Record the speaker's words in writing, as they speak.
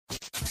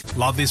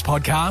Love this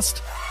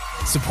podcast?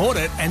 Support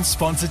it and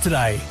sponsor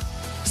today.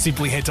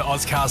 Simply head to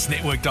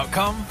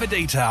ozcastnetwork.com for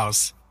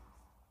details.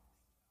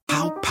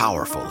 How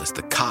powerful is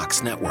the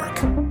Cox Network?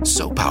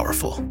 So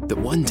powerful that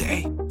one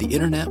day the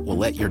internet will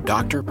let your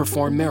doctor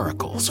perform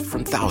miracles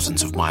from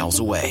thousands of miles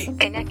away.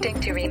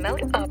 Connecting to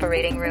remote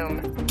operating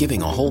room.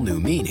 Giving a whole new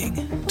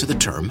meaning to the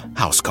term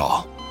house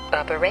call.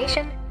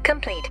 Operation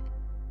complete.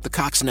 The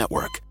Cox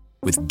Network.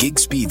 With gig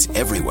speeds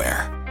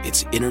everywhere.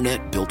 It's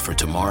internet built for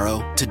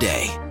tomorrow,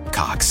 today.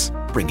 Cox,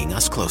 bringing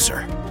us closer.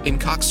 In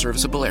Cox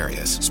serviceable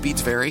areas,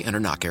 speeds vary and are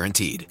not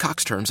guaranteed.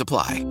 Cox terms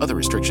apply. Other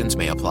restrictions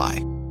may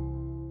apply.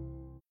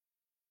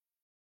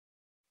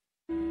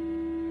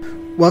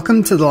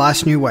 Welcome to The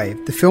Last New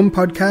Wave, the film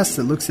podcast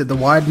that looks at the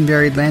wide and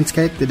varied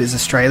landscape that is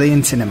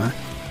Australian cinema.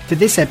 For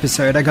this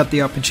episode, I got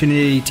the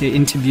opportunity to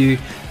interview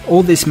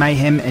All This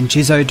Mayhem and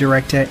Jisoe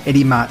director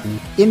Eddie Martin.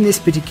 In this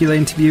particular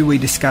interview, we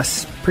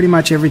discuss pretty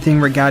much everything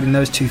regarding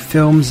those two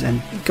films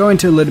and go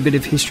into a little bit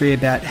of history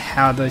about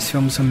how those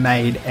films were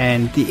made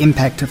and the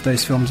impact of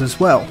those films as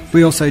well.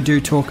 We also do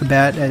talk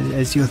about,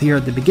 as you'll hear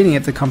at the beginning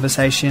of the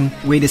conversation,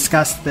 we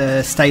discuss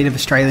the state of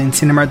Australian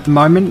cinema at the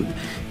moment,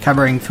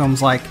 covering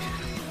films like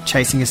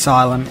Chasing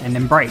Asylum and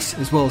Embrace,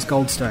 as well as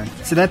Goldstone.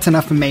 So that's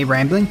enough of me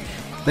rambling.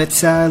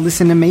 Let's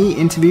listen to me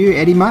interview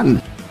Eddie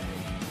Martin.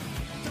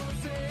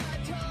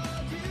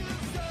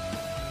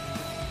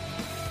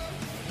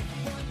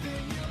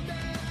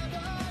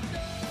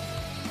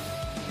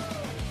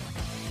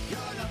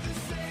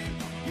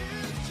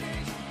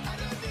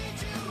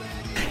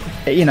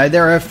 You know,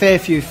 there are a fair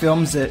few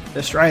films that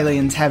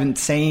Australians haven't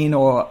seen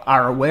or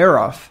are aware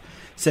of.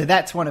 So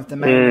that's one of the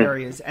main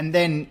areas. And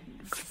then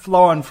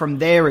flowing from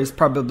there is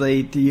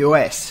probably the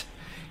US,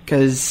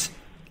 because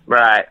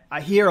right,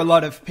 I hear a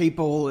lot of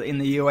people in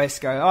the US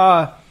go,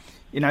 oh,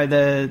 you know,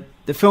 the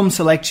film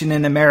selection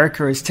in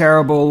America is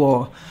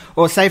terrible,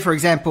 or say, for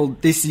example,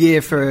 this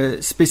year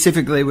for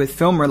specifically with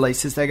film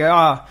releases, they go,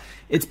 oh,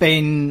 it's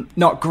been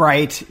not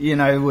great, you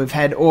know, we've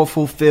had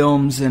awful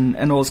films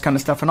and all this kind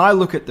of stuff. And I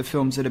look at the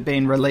films that have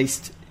been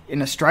released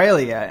in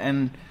Australia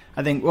and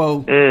I think,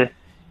 well,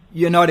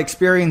 you're not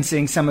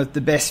experiencing some of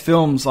the best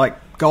films. Like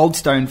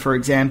Goldstone, for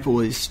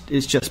example, is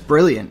just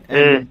brilliant.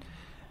 And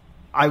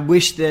I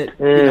wish that,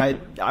 you know,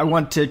 I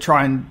want to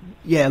try and,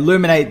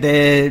 illuminate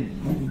their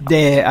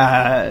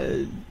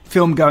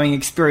film-going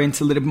experience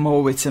a little bit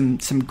more with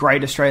some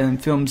great Australian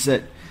films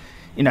that,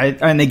 you know,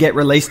 only get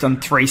released on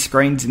 3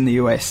 screens in the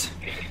US.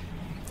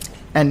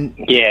 And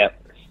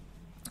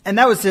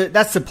that's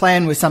the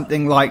plan with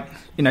something like,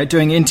 you know,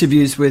 doing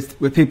interviews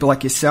with people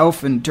like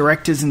yourself and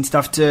directors and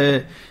stuff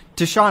to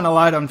shine a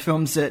light on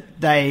films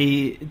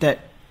that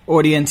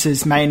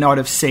audiences may not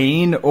have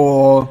seen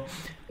or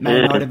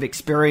may not have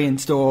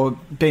experienced or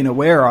been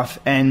aware of.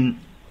 And,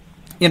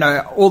 you know,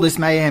 All This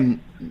Mayhem,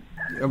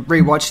 I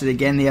rewatched it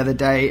again the other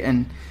day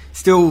and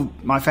still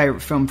my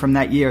favourite film from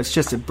that year. It's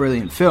just a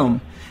brilliant film.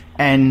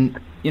 And,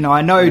 you know,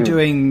 I know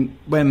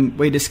when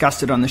we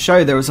discussed it on the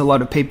show, there was a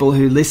lot of people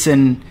who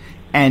listen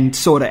and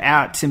sort it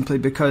out simply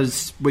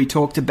because we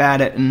talked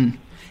about it. And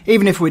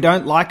even if we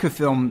don't like a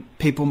film,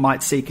 people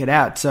might seek it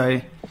out.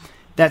 So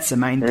that's the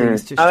main thing.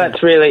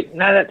 That's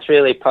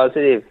really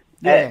positive.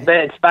 Yeah. But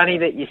it's funny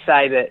that you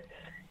say that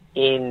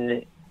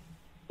in,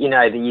 you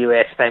know, the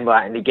US they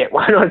might only get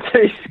 1 or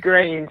 2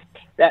 screens.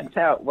 That's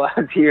how it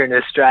was here in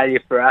Australia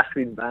for us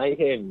with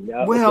Mayhem. You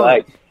know? Well, it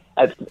was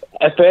like,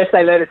 at first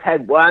they let us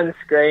have 1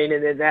 screen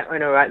and then that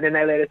went all right, and then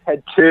they let us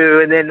have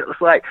 2, and then it was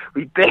like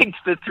we begged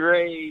for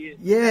 3.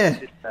 Yeah. It's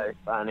just so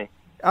funny.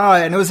 Oh,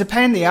 and it was a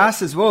pain in the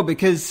ass as well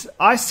because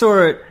I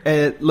saw it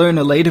at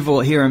Lunar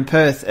Leaderville here in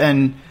Perth,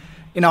 and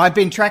you know, I'd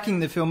been tracking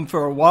the film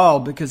for a while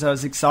because I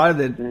was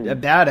excited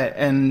about it,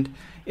 and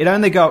it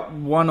only got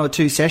 1 or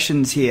 2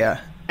 sessions here.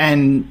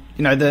 And,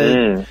 you know,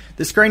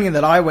 the screening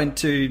that I went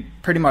to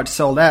pretty much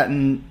sold out,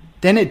 and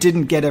then it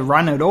didn't get a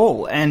run at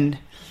all. And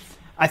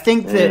I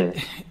think that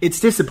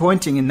it's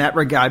disappointing in that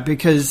regard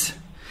because,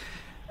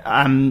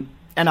 and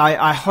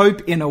I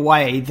hope in a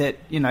way that,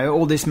 you know,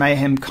 All This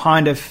Mayhem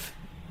kind of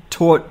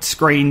taught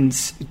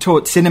cinemas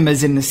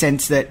in the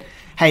sense that,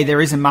 hey, there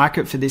is a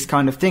market for this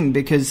kind of thing,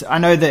 because I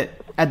know that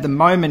at the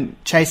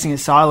moment, Chasing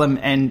Asylum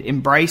and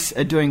Embrace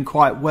are doing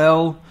quite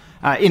well.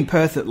 In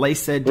Perth, at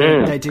least, they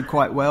did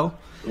quite well.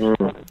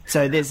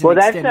 So there's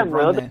they've done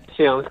well the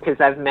films because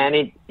they've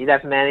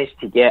managed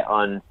to get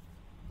on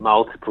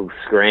multiple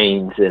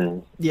screens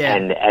and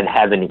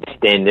have an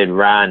extended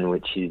run,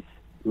 which is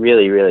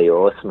really, really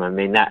awesome. I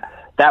mean,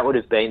 that would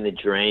have been the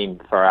dream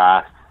for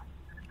us.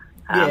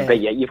 But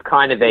you've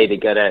kind of either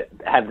got to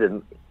have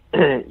them,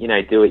 you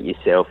know, do it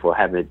yourself or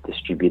have a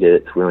distributor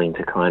that's willing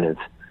to kind of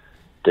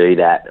do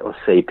that or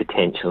see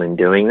potential in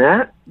doing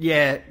that.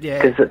 Yeah.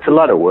 Because it's a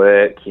lot of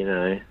work, you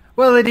know.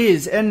 Well, it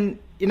is. And,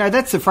 you know,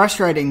 that's the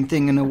frustrating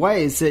thing in a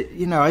way is that,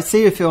 you know, I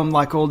see a film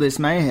like All This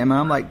Mayhem and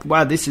I'm like,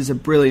 wow, this is a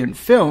brilliant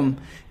film.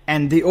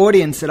 And the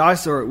audience that I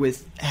saw it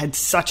with had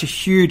such a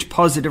huge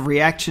positive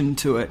reaction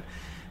to it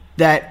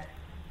that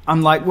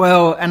I'm like,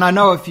 well, and I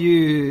know a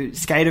few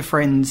skater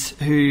friends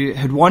who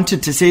had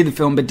wanted to see the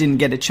film but didn't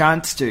get a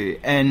chance to,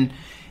 and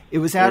it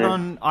was out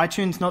on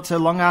iTunes not so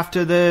long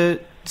after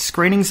the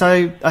screenings.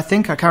 I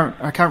think I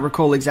can't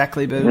recall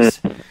exactly, but it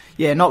was,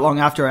 not long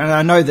after, and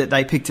I know that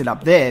they picked it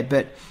up there,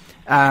 but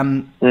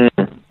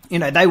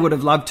they would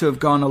have loved to have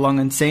gone along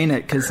and seen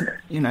it because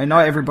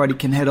not everybody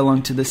can head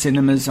along to the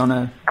cinemas on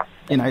a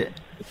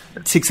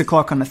 6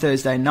 o'clock on a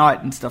Thursday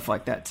night and stuff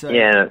like that. So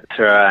yeah, that's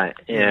right.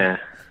 Yeah.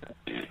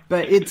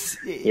 But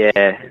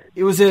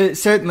it was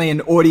certainly an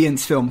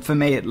audience film for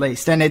me at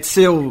least, and it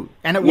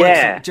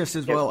works just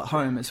as well at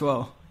home as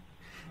well.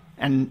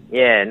 And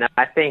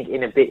I think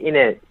in a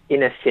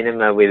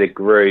cinema with a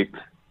group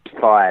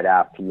fired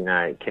up, you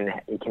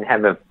can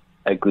have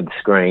a good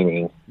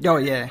screening. Oh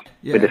yeah.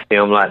 With a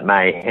film like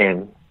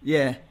Mayhem.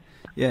 Yeah,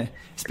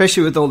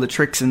 especially with all the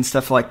tricks and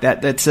stuff like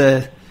that. That's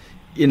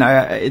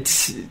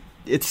it's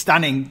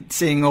stunning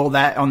seeing all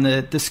that on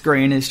the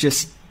screen. Is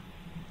just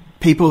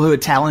people who are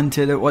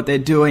talented at what they're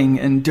doing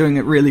and doing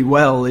it really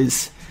well.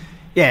 It's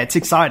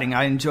exciting.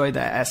 I enjoy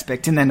that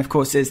aspect, and then of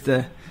course there's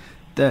the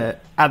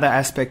other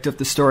aspect of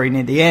the story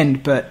near the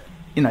end. But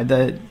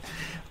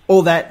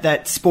all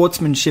that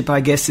sportsmanship,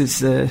 I guess, is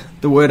the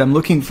word I'm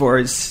looking for.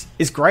 Is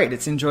great.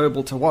 It's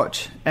enjoyable to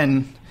watch,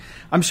 and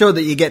I'm sure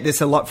that you get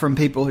this a lot from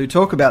people who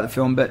talk about the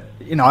film. But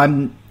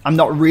I'm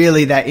not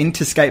really that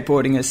into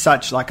skateboarding as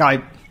such. Like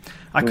I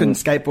couldn't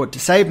skateboard to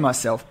save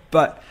myself,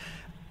 but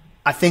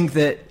I think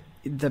that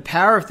the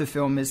power of the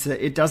film is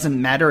that it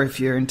doesn't matter if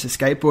you're into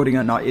skateboarding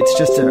or not. It's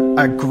just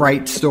a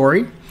great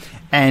story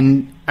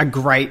and a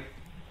great,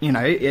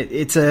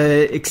 it's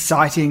a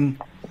exciting,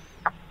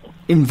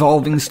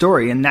 involving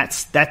story, and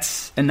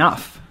that's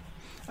enough,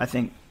 I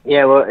think.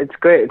 Yeah, well, it's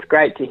great. It's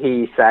great to hear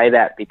you say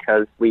that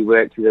because we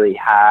worked really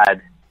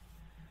hard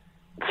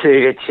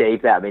to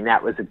achieve that. I mean,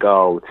 that was a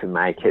goal to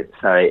make it.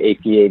 So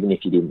even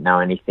if you didn't know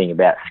anything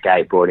about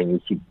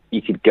skateboarding,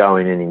 you could go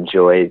in and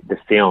enjoy the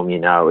film. It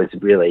was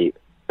really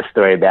a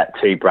story about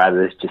two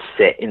brothers just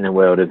set in the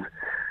world of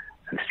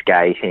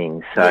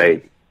skating.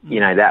 So,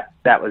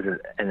 that was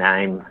an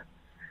aim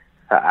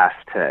for us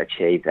to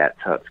achieve that.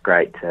 So it's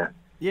great to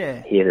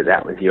hear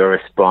that was your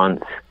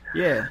response.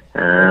 Yeah.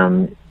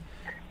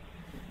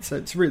 So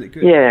it's really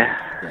good.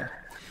 Yeah.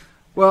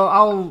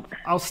 Well,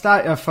 I'll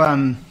start off.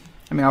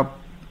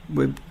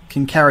 We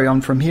can carry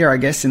on from here, I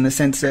guess, in the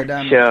sense that...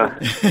 Sure.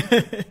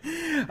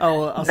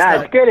 I'll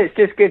start. It's good. It's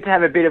just good to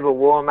have a bit of a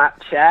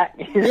warm-up chat.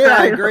 Yeah,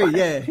 I agree.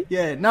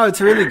 Yeah. No,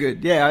 it's really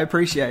good. Yeah, I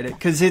appreciate it.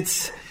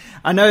 Because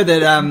I know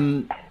that,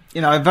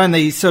 I've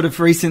only sort of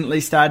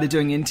recently started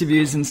doing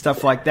interviews and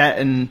stuff like that.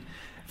 And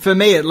for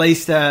me, at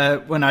least,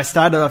 when I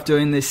started off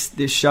doing this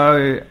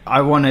show,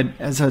 I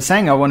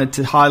wanted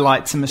to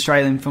highlight some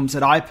Australian films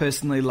that I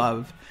personally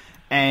love.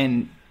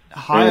 And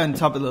high on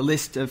top of the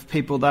list of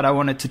people that I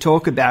wanted to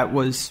talk about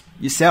was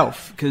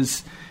yourself,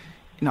 because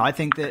I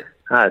think that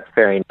it's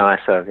very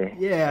nice of you.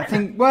 Yeah,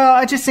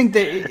 I just think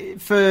that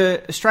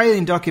for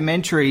Australian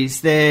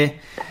documentaries, they're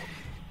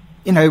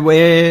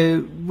where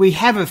we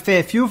have a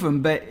fair few of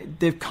them, but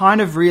they've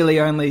kind of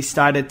really only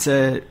started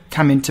to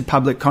come into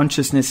public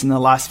consciousness in the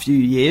last few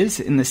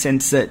years, in the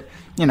sense that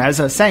as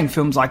I was saying,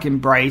 films like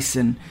Embrace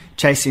and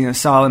Chasing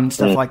Asylum and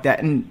stuff like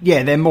that, and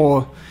they're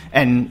more,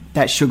 and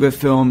that Sugar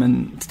film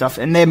and stuff,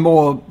 and they're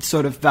more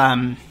sort of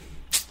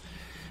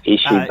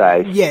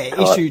issue-based.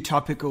 Issue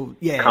topical.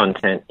 Yeah.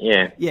 Content,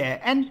 yeah. Yeah,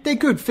 and they're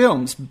good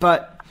films,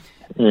 but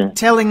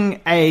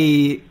telling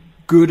a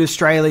good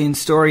Australian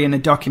story in a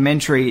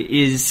documentary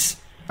is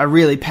a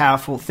really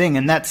powerful thing,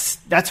 and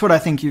that's what I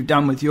think you've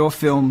done with your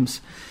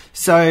films.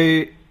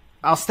 So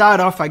I'll start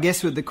off, I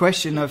guess, with the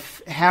question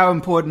of how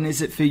important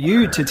is it for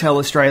you to tell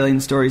Australian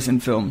stories in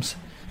films,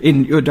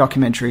 in your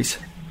documentaries?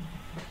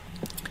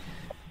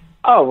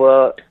 Oh,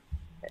 well,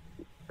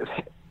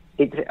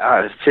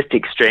 it's just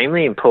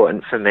extremely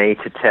important for me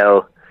to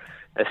tell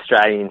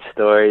Australian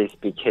stories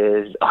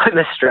because I'm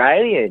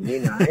Australian,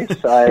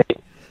 so,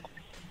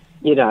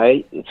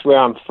 it's where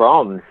I'm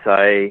from. So,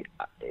 I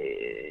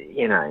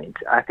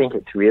think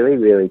it's really,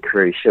 really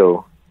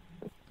crucial.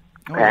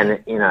 Oh.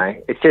 And,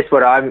 it's just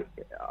what I'm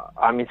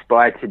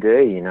inspired to do,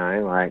 I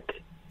don't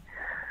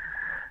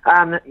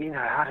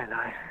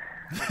know.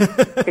 I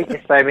think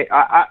there's so many.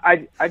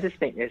 I just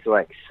think there's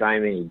so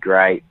many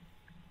great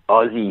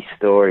Aussie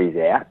stories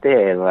out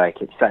there.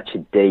 It's such a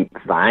deep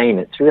vein.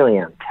 It's really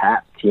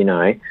untapped,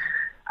 and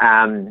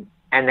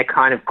the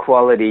kind of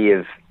quality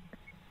of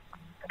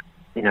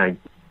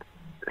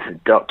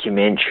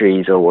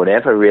documentaries or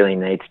whatever really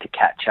needs to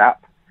catch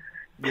up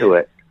to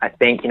it. I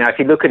think if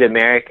you look at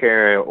America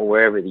or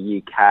wherever,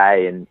 the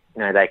UK, and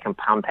they can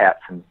pump out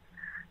some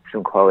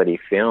quality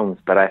films,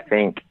 but I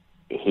think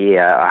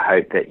here, I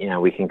hope that,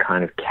 we can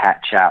kind of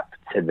catch up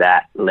to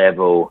that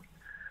level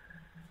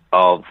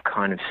of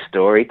kind of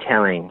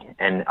storytelling.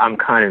 And I'm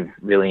kind of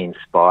really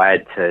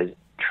inspired to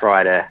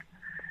try to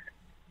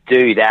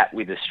do that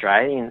with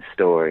Australian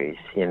stories,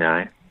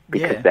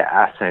 because there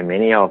are so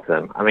many of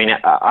them. I mean,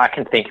 I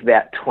can think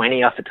about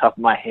 20 off the top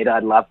of my head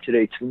I'd love to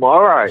do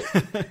tomorrow,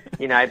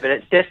 you know, but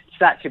it's just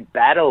such a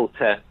battle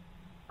to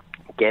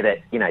get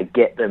it, you know,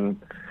 get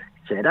them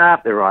set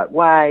up the right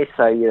way.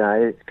 So, you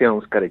know, the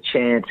film's got a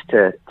chance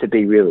to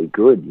be really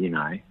good, you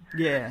know.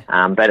 Yeah.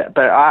 But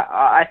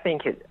I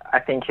think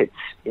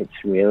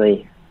it's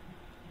really,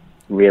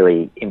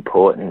 really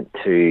important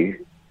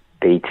to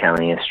be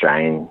telling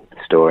Australian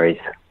stories,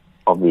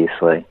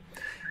 obviously.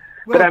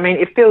 Well, but I mean,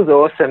 it feels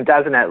awesome,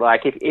 doesn't it?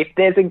 Like if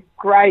there's a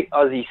great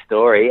Aussie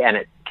story and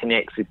it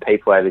connects with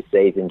people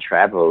overseas and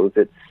travels,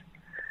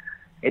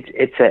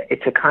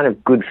 it's a kind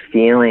of good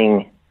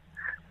feeling.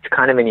 It's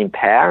kind of an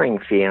empowering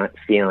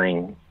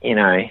feeling, you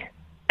know,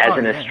 as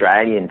an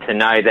Australian, to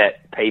know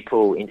that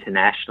people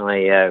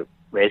internationally are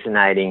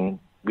resonating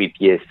with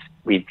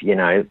you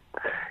know,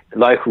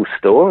 local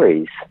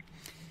stories.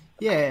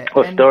 Yeah.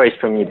 Or stories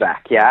from your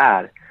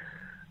backyard.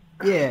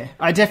 Yeah,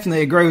 I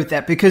definitely agree with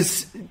that,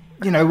 because,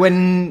 you know,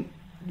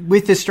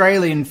 with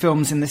Australian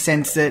films, in the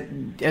sense that,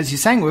 as you're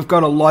saying, we've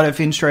got a lot of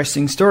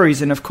interesting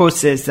stories, and of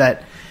course there's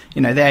that,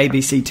 you know, the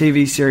ABC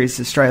TV series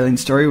Australian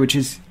Story, which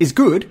is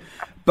good,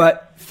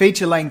 but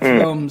feature-length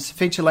films,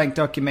 feature-length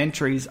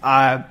documentaries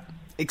are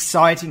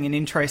exciting and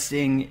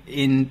interesting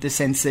in the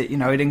sense that, you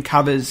know, it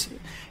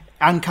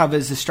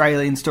uncovers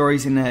Australian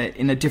stories in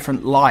a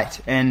different light,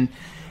 and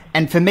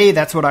for me,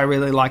 that's what I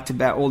really liked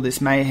about all this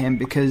Mayhem,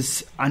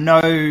 because I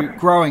know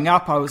growing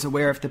up I was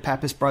aware of the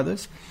Pappas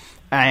brothers,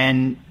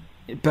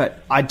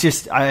 but I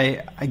guess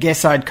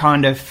I'd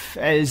kind of,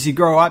 as you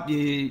grow up,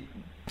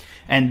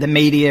 and the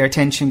media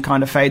attention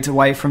kind of fades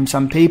away from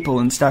some people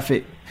and stuff,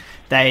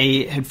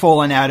 they had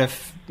fallen out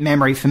of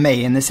memory for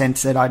me, in the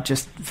sense that I'd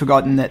just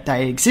forgotten that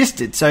they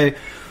existed. So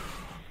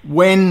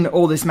when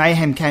all this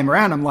Mayhem came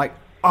around, I'm like,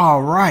 oh,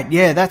 right,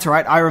 yeah, that's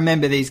right. I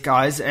remember these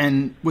guys,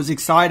 and was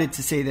excited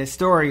to see their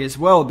story as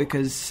well,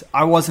 because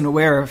I wasn't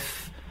aware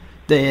of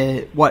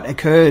what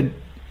occurred,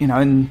 you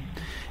know,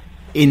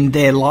 in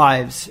their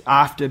lives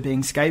after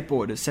being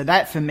skateboarders. So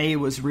that for me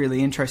was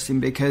really interesting,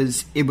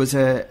 because it was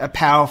a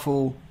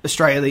powerful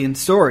Australian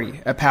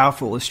story, a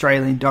powerful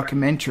Australian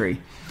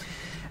documentary.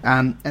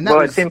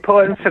 It's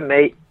important for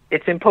me.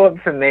 It's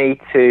important for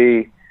me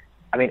to,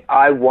 I mean,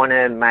 I want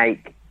to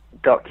make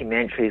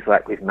documentaries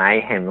like with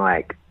Mayhem,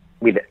 like,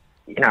 with,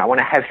 you know, I want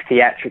to have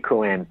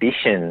theatrical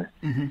ambition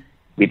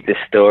with the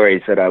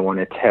stories that I want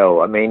to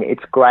tell. I mean,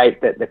 it's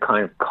great that the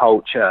kind of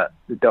culture,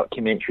 the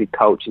documentary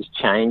culture, is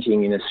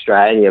changing in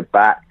Australia,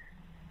 but,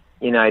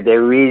 you know,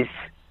 there is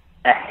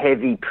a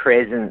heavy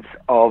presence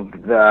of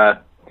the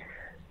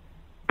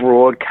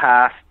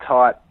broadcast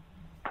type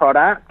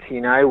product,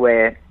 you know,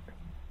 where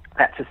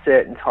that's a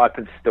certain type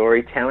of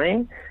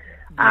storytelling.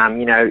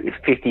 You know, it's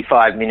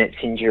 55 minutes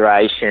in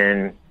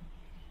duration.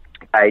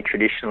 They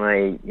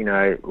traditionally, you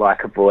know,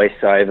 like a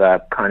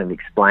voiceover kind of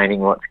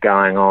explaining what's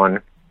going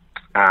on.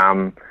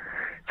 So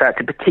it's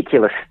a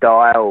particular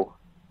style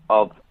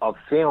of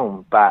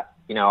film, but,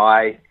 you know,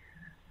 I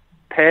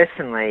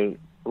personally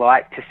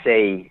like to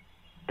see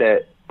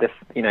the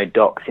you know,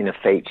 docs in a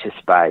feature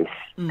space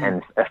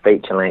and a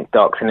feature-length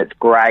docs, and it's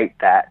great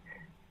that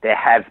there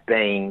have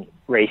been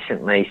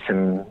recently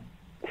some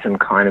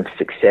kind of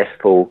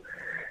successful,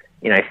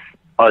 you know,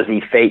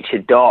 Aussie feature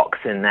docs,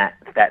 and that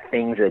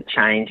things are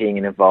changing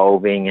and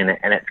evolving, and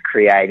it's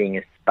creating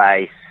a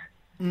space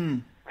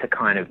to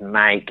kind of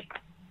make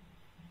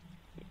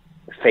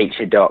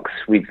feature docs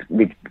with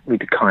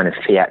kind of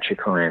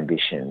theatrical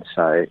ambition.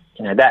 So,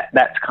 you know,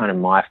 that's kind of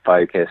my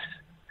focus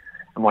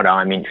and what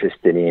I'm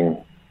interested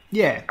in.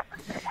 Yeah.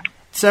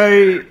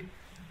 So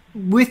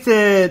with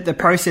the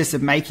process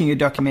of making a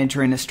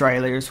documentary in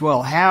Australia as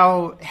well,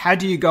 how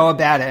do you go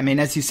about it? I mean,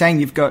 as you're saying,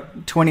 you've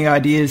got 20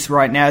 ideas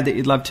right now that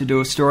you'd love to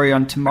do a story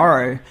on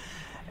tomorrow,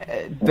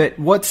 but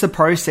what's the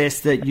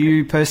process that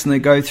you personally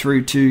go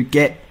through to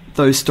get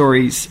those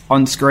stories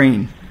on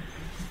screen?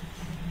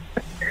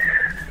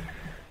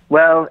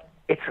 Well,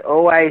 it's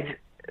always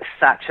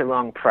such a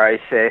long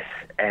process,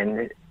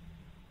 and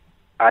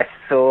I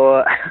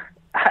saw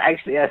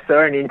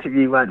an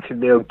interview once with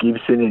Mel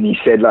Gibson, and he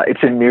said, like,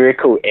 it's a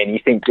miracle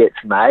anything gets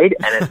made,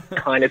 and it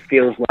kind of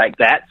feels like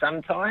that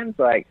sometimes.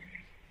 Like,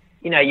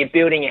 you know, you're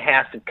building a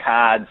house of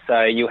cards,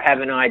 so you have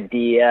an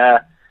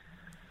idea,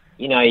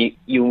 you know,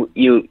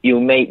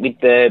 you'll meet with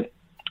the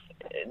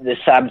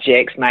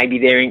subjects, maybe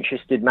they're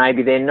interested,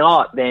 maybe they're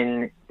not,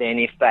 then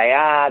if they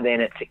are,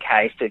 then it's a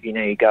case of, you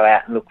know, you go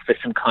out and look for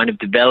some kind of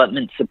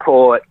development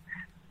support,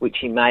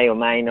 which you may or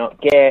may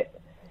not get,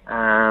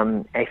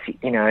 if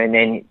you know, and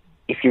then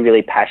if you're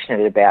really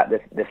passionate about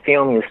the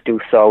film, you'll still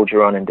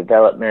soldier on in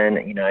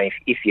development. You know,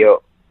 if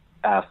you're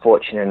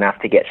fortunate enough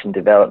to get some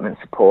development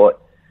support,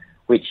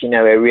 which, you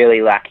know, we're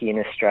really lucky in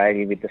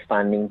Australia with the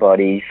funding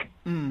bodies,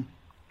 you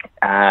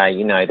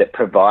know, that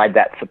provide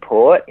that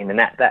support, and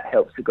that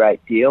helps a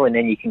great deal. And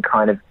then you can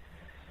kind of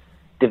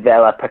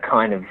develop a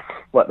kind of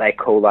what they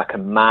call like a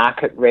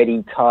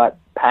market-ready type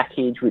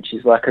package, which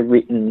is like a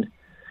written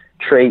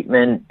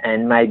treatment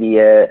and maybe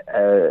a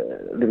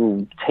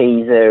little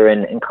teaser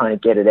and kind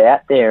of get it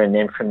out there, and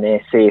then from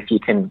there see if you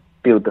can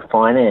build the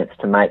finance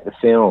to make the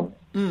film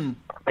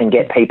and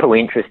get people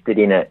interested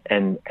in it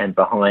and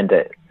behind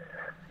it.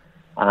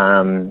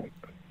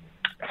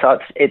 So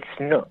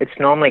it's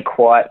normally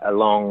quite a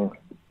long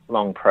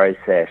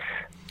process.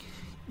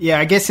 Yeah,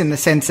 I guess in the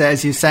sense that,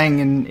 as you're saying,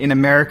 in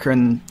America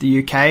and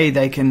the UK,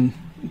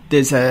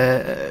 there's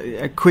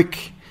a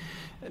quick.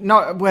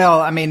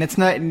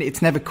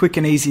 It's never quick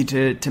and easy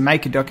to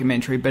make a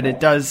documentary, but it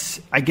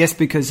does, I guess,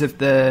 because of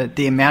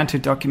the amount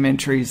of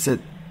documentaries that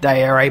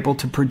they are able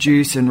to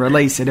produce and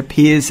release. It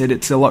appears that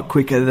it's a lot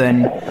quicker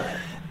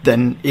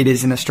than it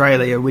is in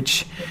Australia,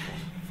 which,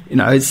 you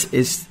know,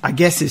 is I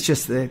guess is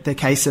just the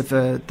case of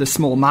the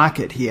small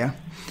market here.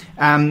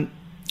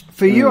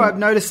 For you, I've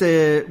noticed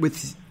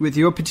with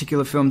your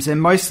particular films, they're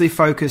mostly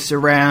focused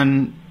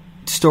around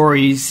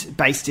stories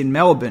based in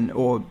Melbourne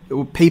or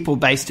people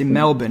based in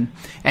Melbourne.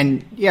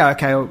 And yeah,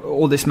 okay,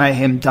 all this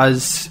Mayhem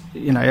does,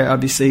 you know,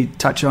 obviously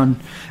touch on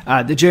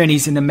the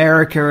journeys in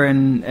America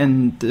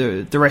and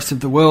the rest of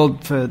the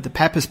world for the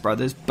Pappas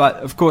brothers, but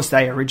of course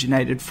they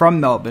originated from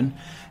Melbourne.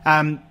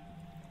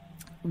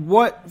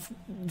 What,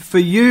 for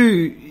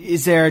you,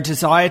 is there a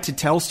desire to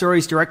tell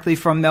stories directly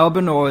from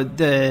Melbourne, or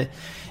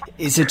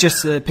is it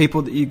just the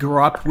people that you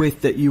grew up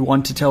with that you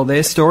want to tell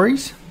their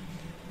stories?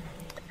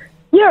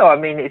 Yeah, I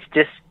mean, it's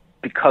just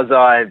because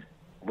I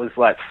was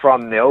like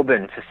from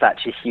Melbourne for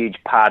such a huge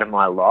part of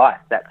my life.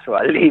 That's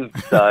where I live.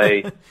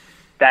 So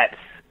that's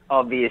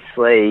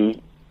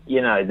obviously,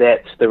 you know,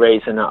 that's the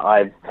reason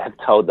I have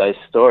told those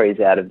stories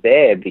out of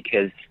there,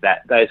 because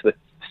those were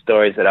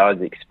stories that I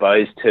was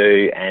exposed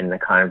to and the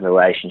kind of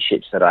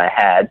relationships that I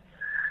had.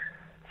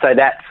 So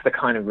that's the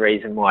kind of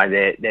reason why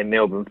they're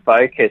Melbourne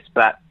focused.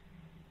 But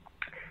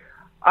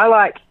I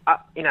like,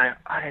 you know,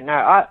 I don't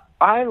know,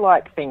 I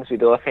like things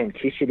with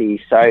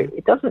authenticity, so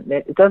it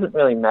doesn't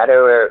really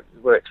matter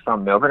where it's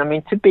from Melbourne. I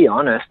mean, to be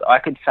honest, I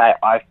could say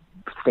I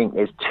think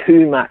there's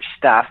too much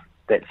stuff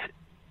that's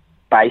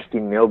based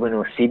in Melbourne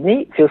or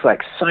Sydney. It feels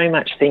like so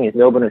much thing is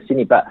Melbourne or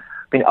Sydney, but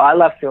I mean, I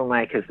love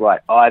filmmakers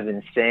like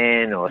Ivan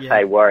San or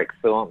say Warwick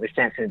Thornton with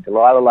Samson and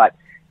Delilah. Like,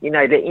 you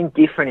know, they're in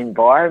different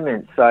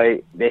environments, so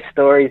their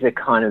stories are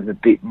kind of a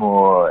bit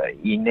more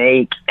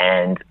unique,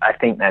 and I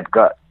think they've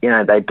got, you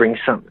know, they bring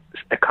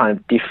a kind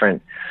of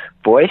different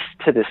voice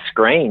to the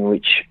screen,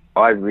 which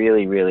I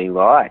really, really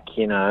like.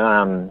 You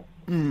know,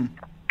 you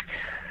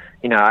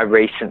know, I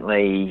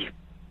recently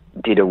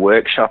did a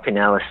workshop in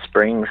Alice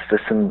Springs for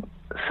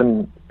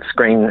some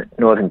Screen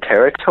Northern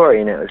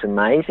Territory, and it was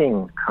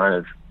amazing, kind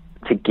of,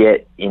 to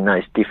get in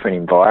those different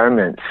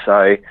environments.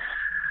 So,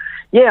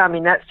 yeah, I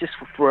mean, that's just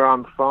where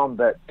I'm from,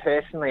 but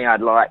personally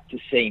I'd like to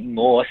see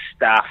more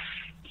stuff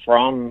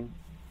from,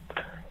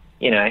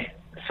 you know,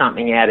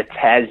 something out of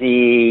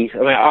Tassie.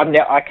 I mean,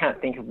 I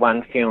can't think of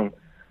one film.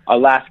 I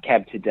Last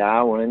Cab to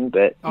Darwin,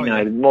 but, you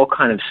know, more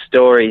kind of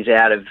stories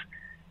out of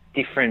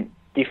different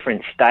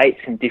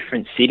states and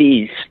different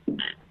cities.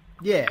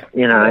 Yeah.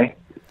 You know?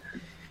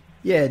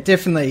 Yeah,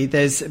 definitely.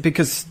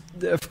 Because,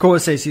 of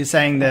course, as you're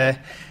saying,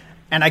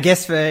 and I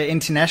guess for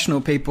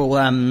international people,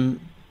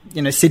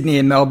 you know, Sydney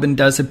and Melbourne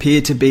does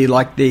appear to be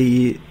like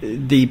the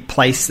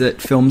place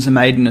that films are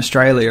made in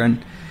Australia.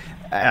 And,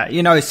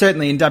 you know,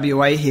 certainly in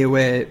WA here,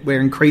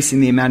 we're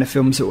increasing the amount of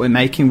films that we're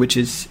making, which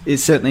is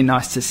certainly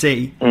nice to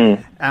see.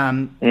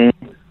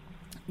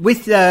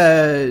 With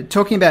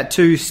talking about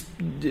two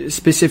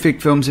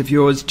specific films of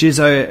yours,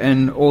 Jisoe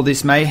and All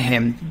This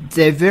Mayhem,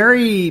 they're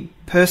very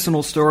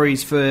personal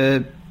stories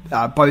for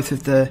both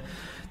of the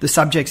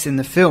subjects in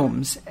the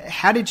films.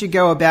 How did you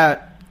go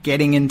about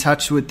getting in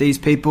touch with these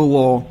people,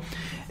 or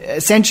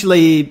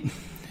essentially,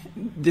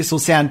 this will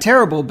sound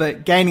terrible,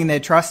 but gaining their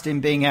trust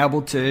in being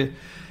able to,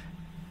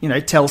 you know,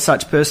 tell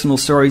such personal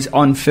stories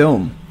on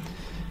film?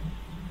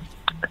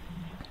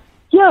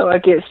 Yeah,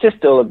 like, it's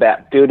just all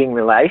about building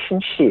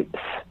relationships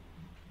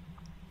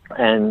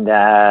and,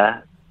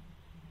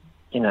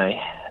 you know,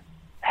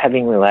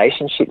 having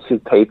relationships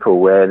with people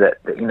where that,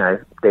 you know,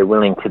 they're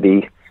willing to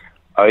be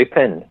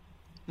open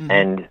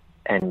and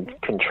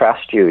can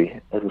trust you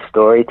as a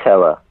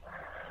storyteller.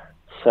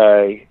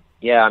 So,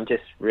 yeah, I'm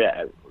just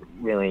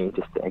really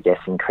just, I guess,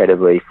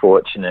 incredibly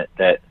fortunate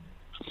that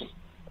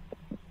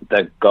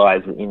the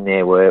guys in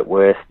there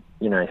were,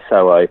 you know,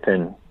 so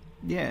open.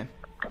 Yeah.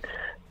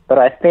 But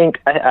I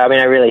think, I mean,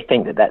 I really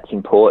think that that's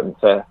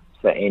important for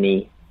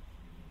any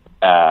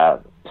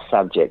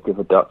subject of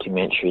a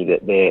documentary,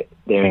 that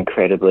they're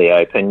incredibly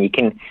open. You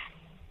can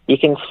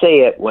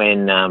see it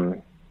when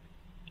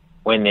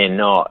they're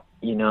not,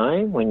 you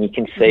know, when you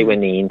can see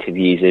when the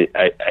interviews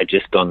are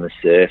just on the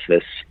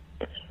surface.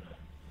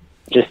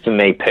 Just for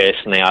me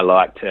personally, I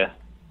like to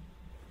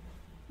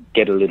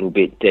get a little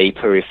bit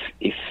deeper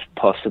if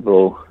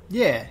possible.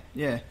 Yeah,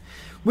 yeah.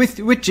 With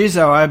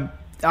Jisoe,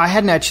 I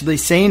hadn't actually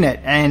seen it,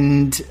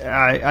 and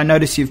I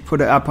noticed you've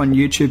put it up on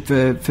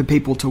YouTube for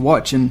people to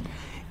watch, and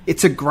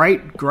it's a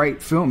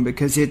great film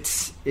because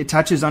it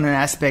touches on an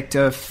aspect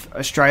of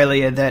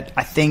Australia that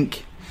I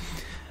think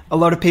a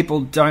lot of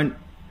people don't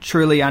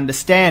truly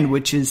understand,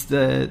 which is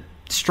the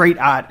street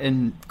art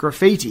and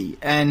graffiti.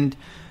 And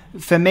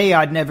for me,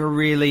 I'd never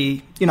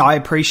really, I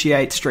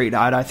appreciate street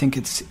art. I think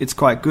it's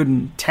quite good,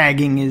 and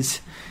tagging is,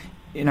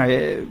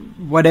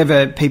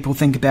 whatever people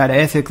think about it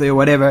ethically or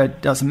whatever,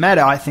 it doesn't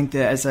matter. I think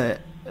that as a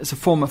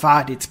form of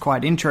art, it's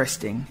quite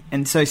interesting.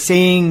 And so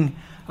seeing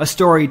a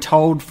story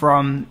told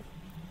from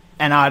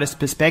an artist's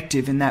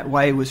perspective in that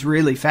way was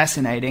really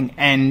fascinating,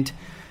 and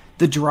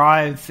the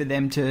drive for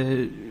them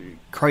to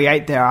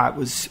create their art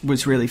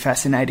was really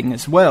fascinating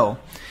as well.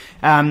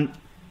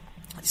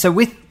 So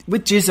with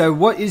Jisoe,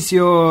 what is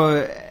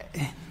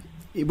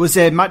was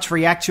there much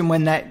reaction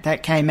when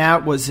that came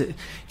out?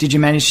 Did you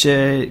manage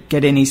to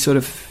get any sort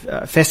of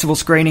festival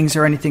screenings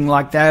or anything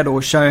like that,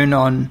 or shown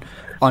on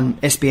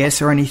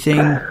SBS or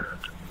anything?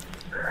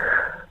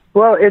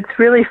 Well, it's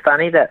really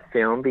funny, that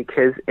film,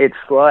 because it's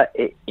like,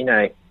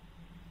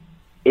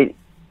 it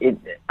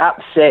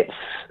upsets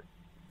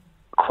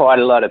quite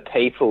a lot of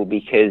people,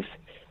 because,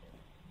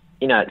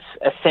 it's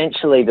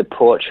essentially the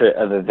portrait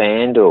of a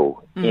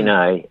vandal,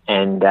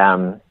 and,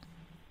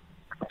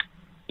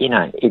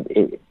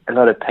 a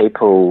lot of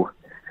people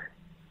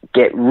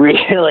get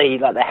really,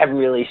 they have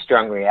really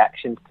strong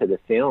reactions to the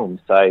film.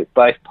 So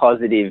both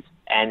positive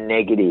and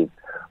negative,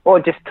 or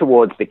just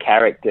towards the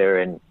character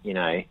and,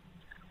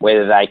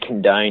 whether they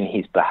condone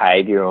his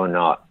behaviour or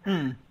not.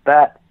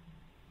 But,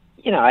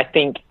 I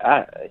think,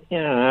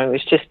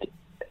 it's just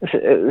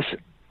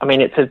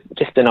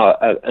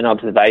an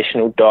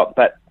observational doc,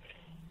 but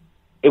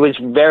it was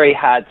very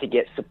hard to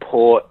get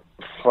support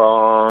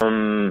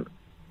from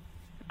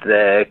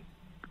the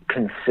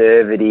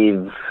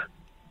conservative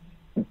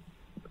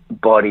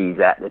bodies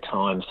at the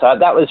time. So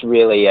that was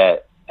really a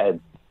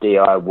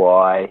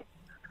DIY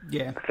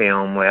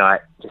film where I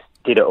just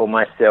did it all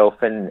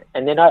myself. And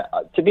then,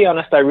 to be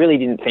honest, I really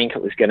didn't think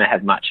it was going to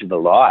have much of a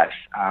life.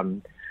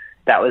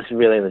 That was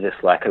really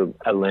just like a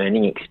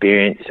learning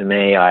experience for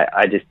me.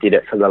 I just did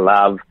it for the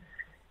love.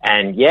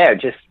 And, it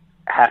just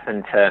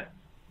happened to,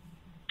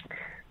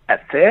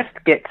 at first,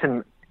 get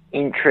some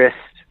interest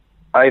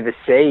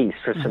overseas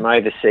for some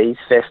overseas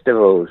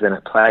festivals, and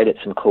it played at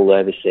some cool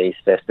overseas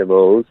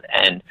festivals.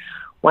 And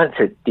once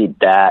it did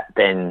that,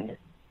 then,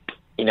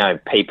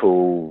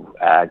 people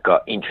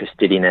got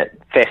interested in it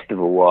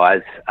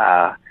festival-wise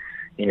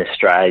in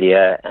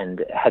Australia,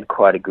 and had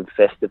quite a good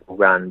festival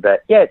run.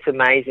 But, it's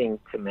amazing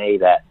to me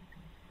that,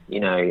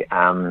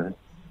 10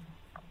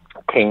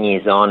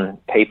 years on,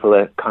 people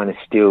are kind of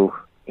still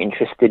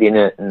interested in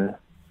it, and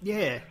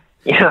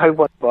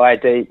what do I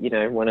do?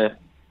 Want to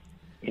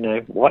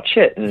watch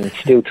it and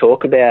still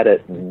talk about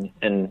it, and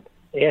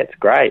it's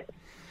great.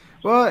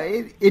 Well,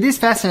 it is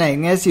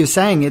fascinating. As you're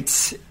saying,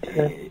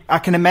 I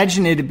can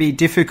imagine it'd be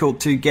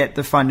difficult to get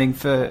the funding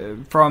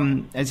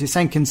from, as you're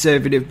saying,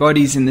 conservative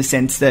bodies, in the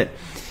sense that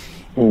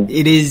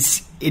it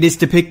is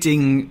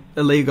depicting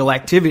illegal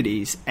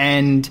activities.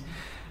 And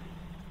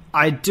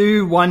I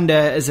do wonder,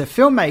 as a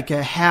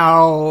filmmaker,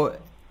 how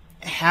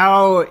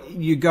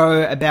you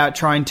go about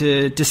trying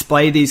to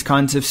display these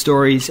kinds of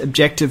stories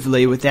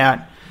objectively without,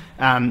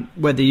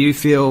 whether you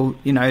feel,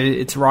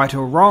 it's right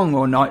or wrong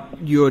or not,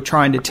 you're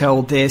trying to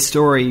tell their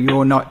story,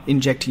 you're not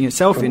injecting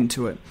yourself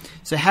into it.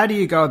 So how do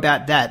you go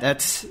about that?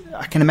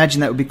 I can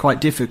imagine that would be quite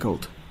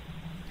difficult.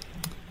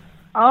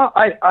 Oh,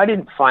 I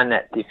didn't find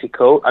that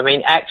difficult. I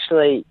mean,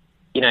 actually,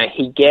 in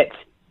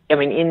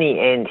the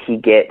end, he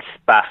gets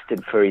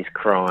busted for his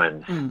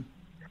crimes. So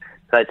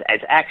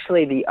it's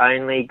actually the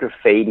only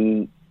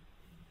graffiti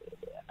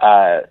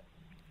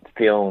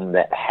film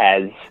that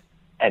has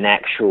an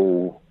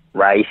actual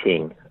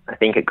rating. I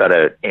think it got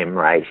a M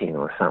rating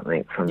or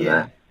something from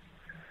the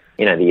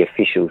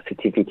official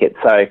certificate.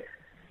 So,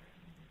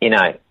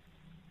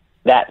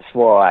 that's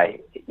why,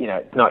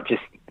 it's not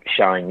just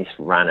showing this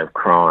run of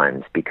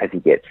crimes because he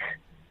gets,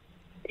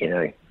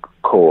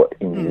 caught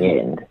in the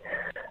end,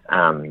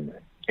 and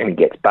he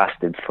gets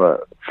busted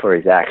for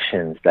his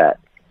actions, that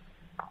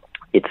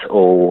it's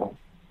all,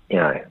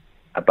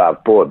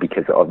 above board,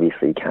 because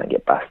obviously you can't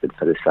get busted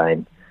for the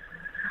same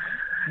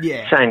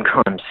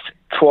crimes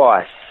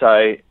twice.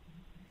 So,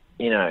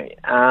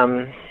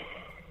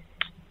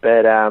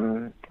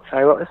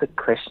 sorry, what was the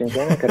question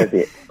again? I got a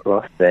bit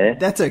lost there.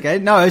 That's okay.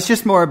 No, it's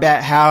just more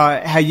about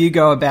how you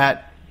go about,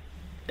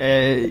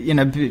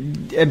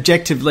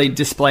 objectively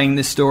displaying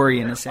the story,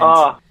 in a sense.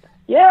 Oh,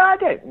 yeah, I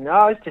don't know.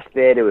 I was just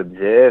there to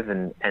observe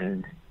and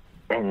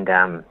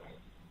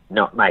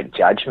not make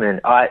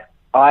judgment. I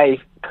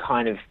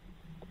kind of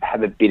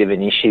have a bit of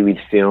an issue with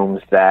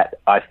films that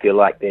I feel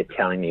like they're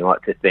telling me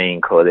what to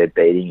think, or they're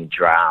beating a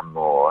drum,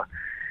 or,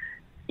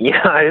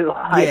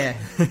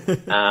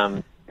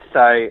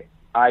 so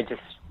I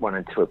just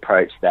wanted to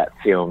approach that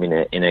film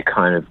in a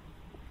kind of,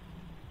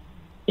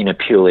 in a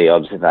purely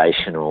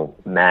observational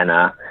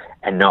manner,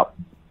 and not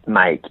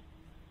make,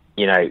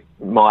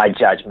 my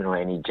judgment or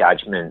any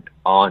judgment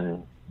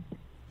on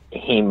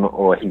him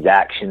or his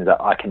actions.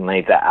 I can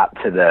leave that up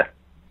to the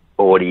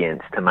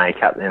audience to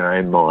make up their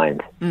own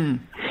mind.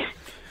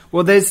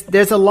 Well,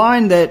 there's a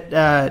line that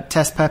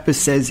Tass Pappas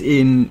says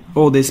in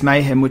All This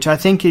Mayhem, which I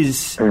think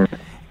is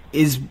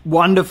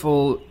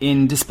wonderful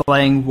in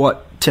displaying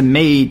what, to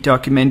me,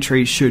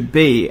 documentaries should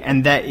be,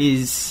 and that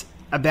is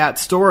about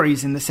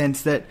stories in the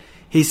sense that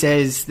he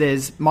says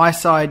there's my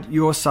side,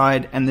 your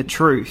side, and the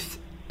truth.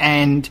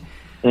 And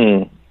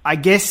I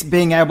guess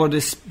being able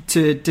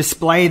to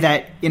display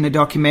that in a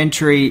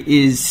documentary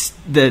is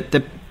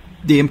the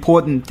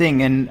important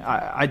thing. And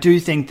I do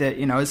think that,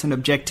 as an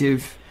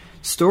objective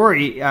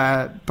story,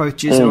 both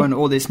Jisoe and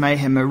All This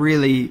Mayhem are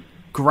really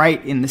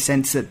great in the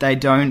sense that they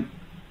don't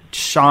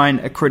shine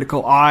a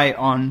critical eye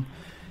on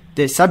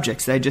their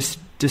subjects. They just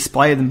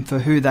display them for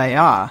who they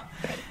are.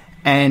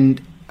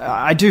 And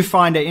I do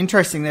find it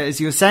interesting that, as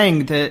you were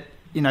saying, that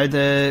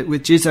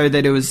with Jisoe,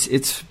 that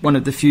it's one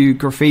of the few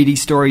graffiti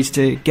stories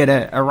to get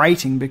a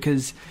rating,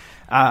 because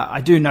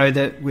I do know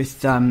that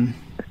with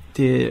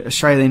the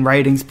Australian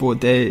Ratings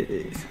Board,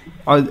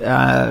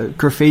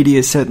 graffiti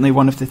is certainly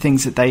one of the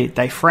things that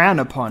they frown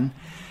upon.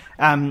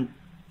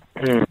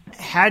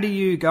 How do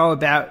you go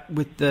about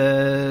with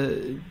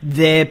the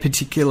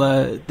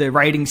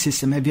rating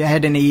system? Have you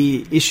had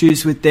any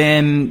issues with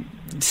them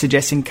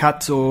suggesting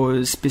cuts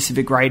or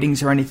specific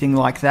ratings or anything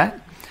like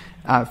that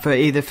for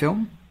either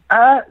film?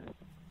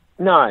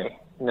 No.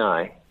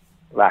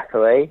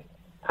 Luckily,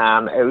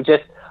 it was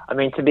just. I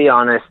mean, to be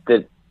honest,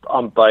 that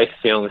on both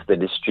films, the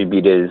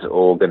distributors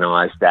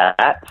organised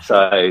that,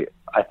 so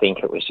I think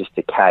it was just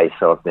a case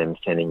of them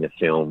sending the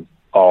film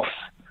off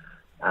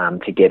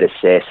to get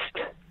assessed.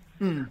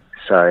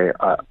 So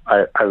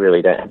I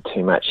really don't have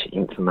too much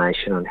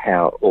information on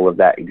how all of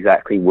that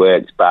exactly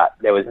works, but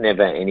there was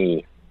never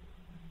any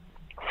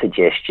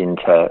suggestion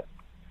to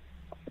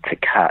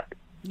cut,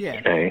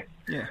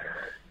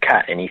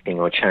 cut anything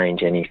or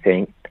change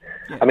anything.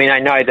 Yeah. I mean, I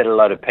know that a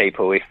lot of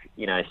people, if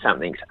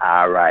something's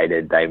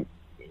R-rated, they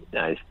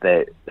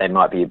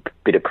might be a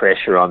bit of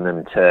pressure on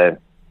them to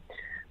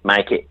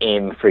make it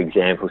M, for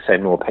example, so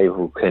more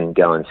people can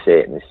go and see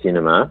it in the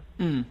cinema.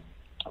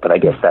 But I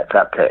guess that's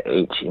up to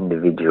each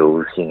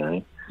individual's,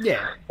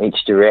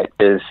 each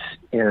director's,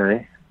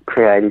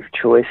 creative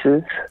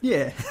choices.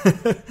 Yeah.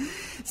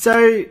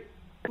 So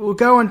we'll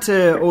go on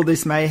to All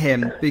This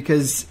Mayhem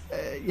because,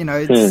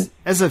 it's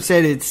as I've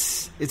said,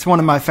 it's one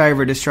of my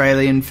favourite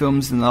Australian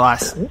films in the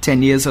last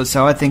 10 years or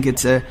so. I think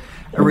it's a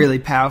really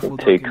powerful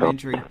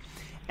documentary.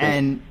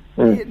 And,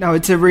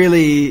 it's a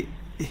really...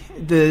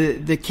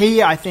 The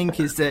key, I think,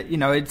 is that,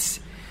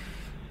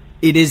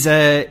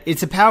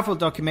 it's a powerful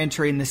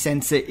documentary in the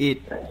sense that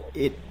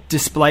it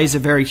displays a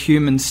very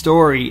human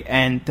story,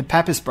 and the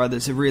Pappas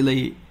brothers are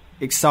really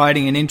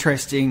exciting and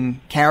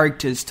interesting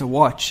characters to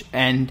watch,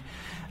 and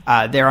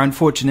their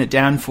unfortunate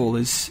downfall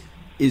is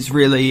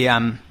really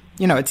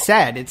it's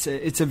sad. It's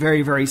a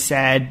very, very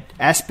sad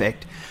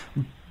aspect,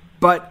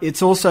 but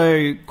it's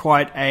also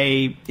quite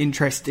a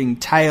interesting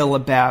tale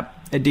about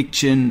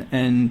addiction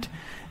and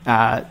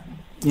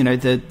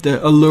the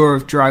allure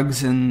of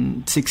drugs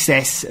and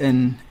success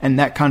and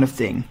that kind of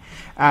thing.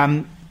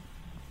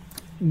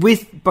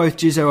 With both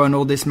Jisoe and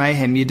All This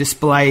Mayhem, you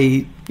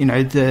display,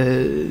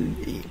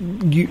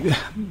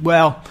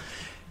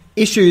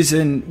 issues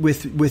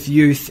with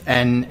youth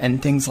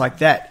and things like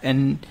that.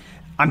 And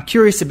I'm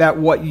curious about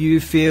what you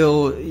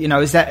feel,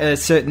 is that a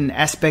certain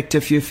aspect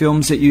of your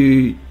films that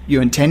you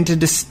intend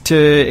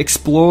to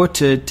explore,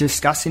 to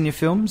discuss in your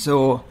films,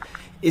 or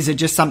is it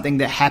just something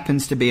that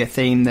happens to be a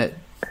theme that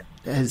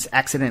has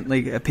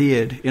accidentally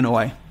appeared in a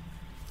way?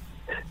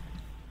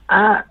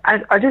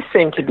 I just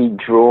seem to be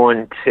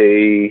drawn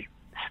to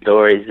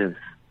stories of,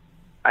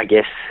 I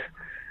guess,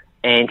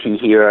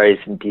 anti-heroes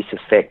and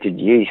disaffected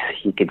youth,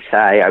 you could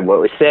say.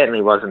 Well, it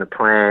certainly wasn't a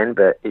plan,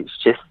 but it's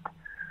it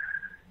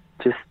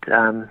just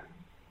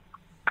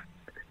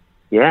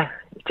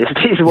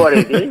is what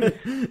it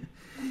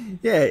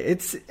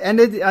is.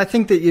 I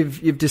think that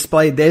you've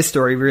displayed their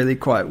story really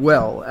quite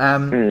well.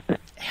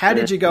 How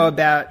did you go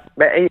about...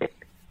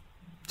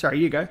 Sorry,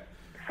 you go.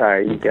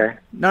 Sorry, you go.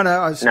 No,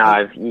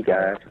 you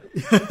go.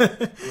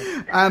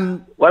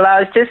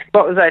 Well,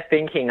 what was I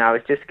thinking? I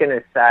was just going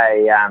to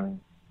say,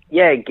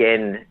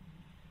 again,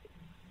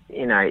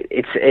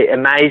 it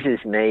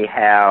amazes me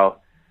how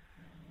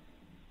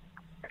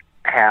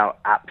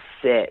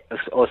upset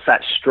or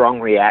such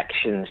strong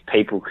reactions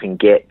people can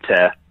get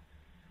to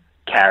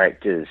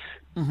characters,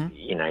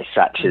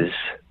 such as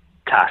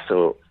Tuss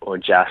or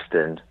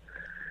Justin.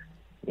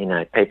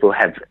 People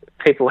have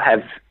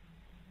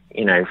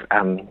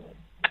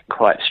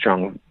quite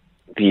strong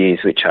views,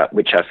 which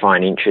I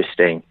find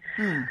interesting.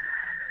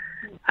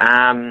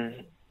 I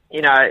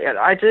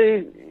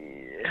do.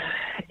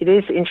 It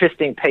is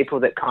interesting, people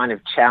that kind of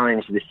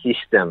challenge the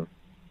system.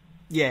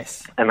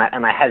 Yes, and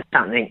they have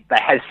something. They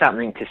have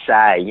something to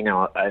say.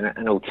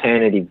 An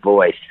alternative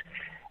voice,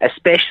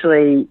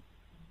 especially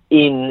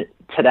in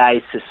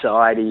today's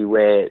society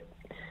where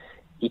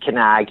you can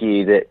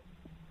argue that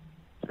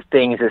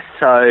things are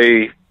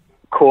so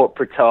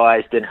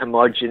corporatized and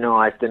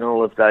homogenized and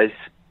all of those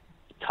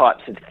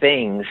types of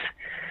things.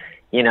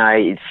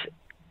 It's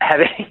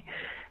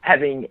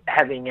having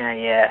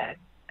a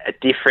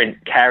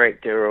different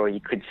character, or you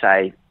could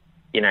say,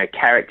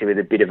 character with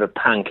a bit of a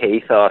punk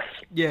ethos.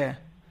 Yeah.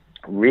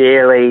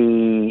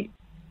 Really,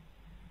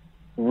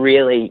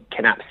 really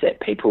can upset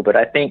people, but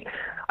I think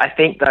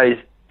those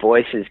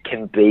voices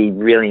can be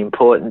really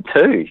important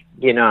too.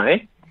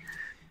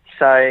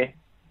 So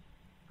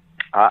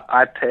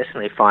I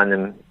personally find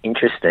them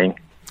interesting.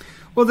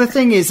 Well, the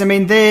thing is, I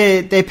mean,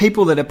 they're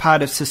people that are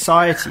part of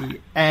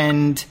society,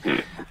 and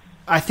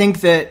I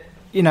think that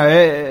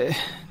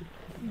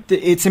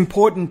it's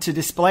important to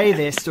display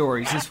their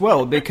stories as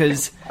well,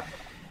 because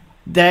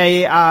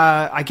they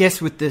are, I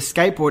guess, with the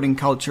skateboarding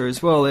culture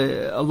as well,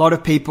 a lot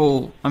of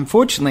people,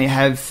 unfortunately,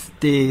 have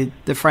the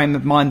frame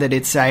of mind that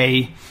it's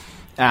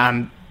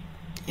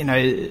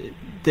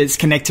that's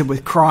connected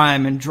with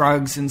crime and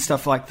drugs and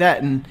stuff like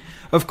that. And,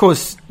 of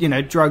course,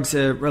 drugs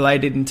are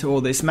related into all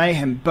this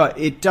mayhem, but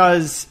it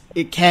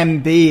can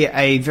be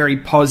a very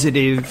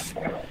positive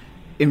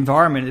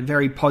environment, a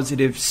very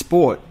positive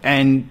sport.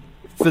 And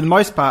for the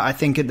most part, I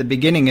think at the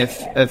beginning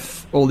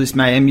of all this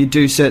mayhem, you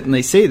do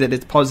certainly see that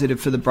it's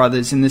positive for the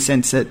brothers in the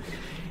sense that,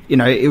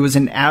 it was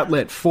an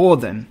outlet for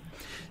them.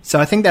 So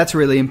I think that's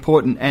really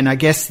important. And I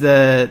guess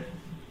but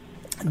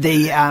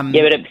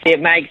it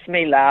makes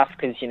me laugh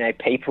because,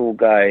 people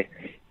go,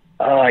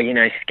 oh,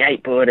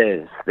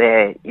 skateboarders,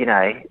 they're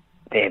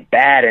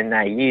bad and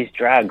they use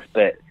drugs,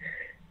 but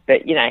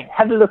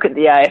have a look at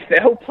the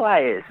AFL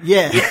players.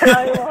 Yeah.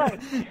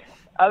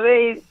 I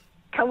mean,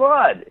 come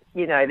on,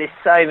 there's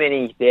so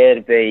many there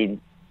to be,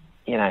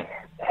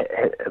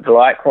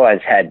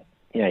 likewise had,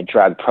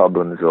 drug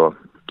problems or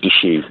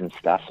issues and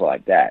stuff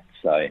like that.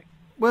 So,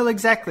 well,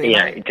 exactly.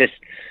 just.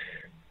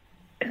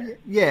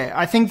 Yeah,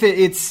 I think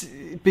that it's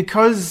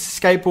because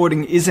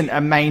skateboarding isn't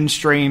a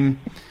mainstream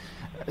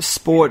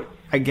sport,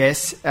 I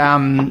guess,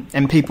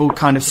 and people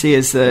kind of see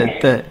as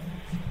the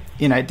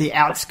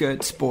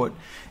outskirts sport.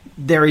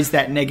 There is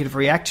that negative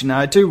reaction.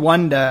 I do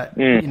wonder,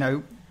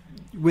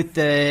 with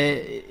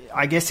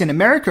I guess in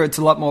America it's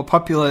a lot more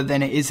popular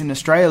than it is in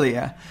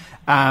Australia,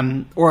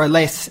 or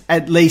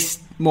at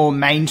least more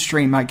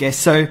mainstream, I guess.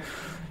 So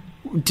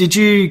did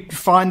you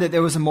find that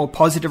there was a more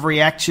positive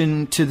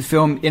reaction to the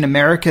film in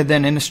America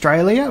than in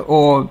Australia,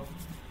 or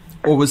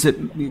was it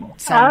same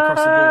across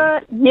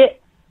the board?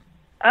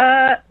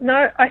 Yeah.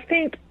 No, I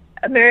think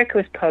America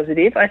was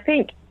positive. I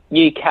think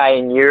UK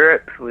and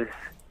Europe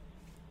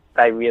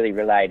they really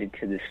related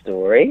to the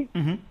story.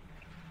 Mm-hmm.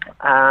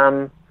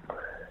 I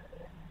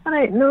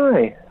don't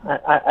know.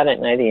 I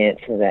don't know the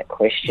answer to that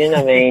question.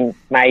 I mean,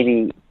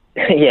 maybe,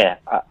 yeah,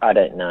 I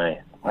don't know.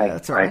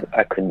 That's all right.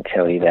 I couldn't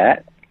tell you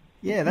that.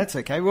 Yeah, that's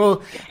okay.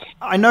 Well,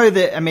 I know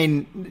that, I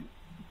mean,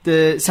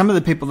 some of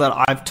the people that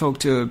I've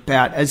talked to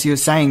about, as you're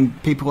saying,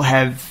 people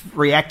have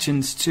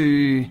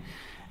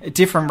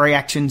different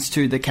reactions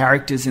to the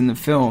characters in the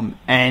film.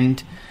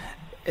 And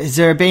has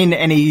there been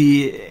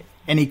any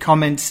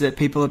comments that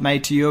people have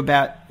made to you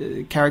about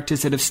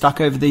characters that have stuck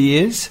over the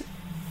years?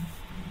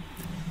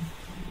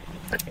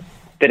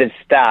 That have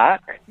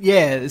stuck?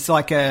 Yeah, it's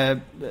like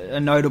a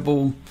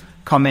notable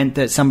comment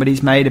that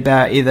somebody's made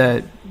about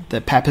either the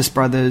Pappas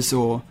brothers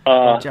or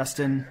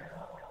Justin.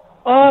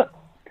 I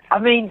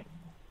mean,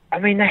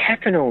 they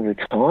happen all the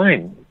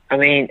time. I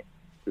mean,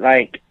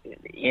 like,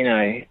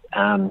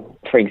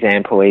 for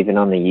example, even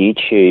on the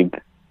YouTube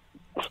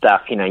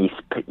stuff, you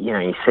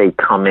see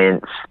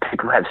comments.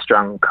 People have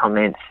strong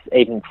comments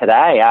even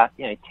today.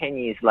 10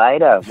 years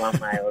later, one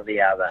way or the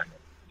other.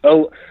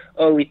 Oh,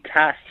 with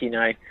Tuss,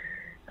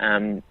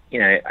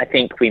 I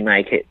think we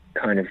make it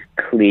kind of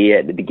clear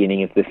at the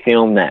beginning of the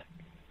film that,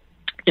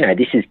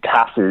 this is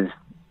Tuss's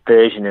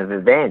version of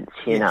events.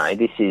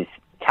 This is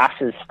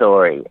Tuss's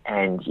story,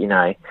 and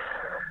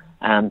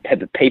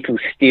people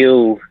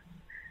still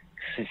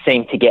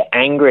seem to get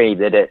angry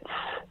that it's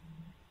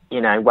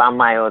one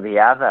way or the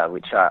other,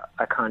 which I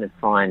kind of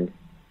find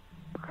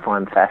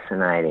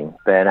fascinating.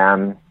 But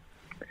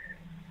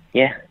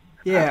yeah.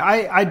 Yeah,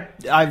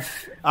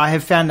 I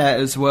have found that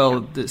as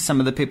well. That some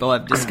of the people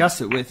I've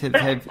discussed it with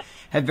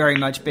have very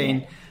much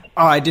been,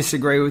 I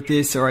disagree with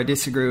this or I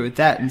disagree with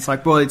that. And it's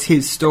like, well, it's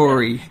his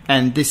story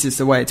and this is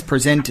the way it's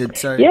presented.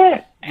 So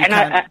yeah, and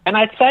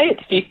I'd say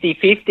it's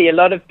 50-50. A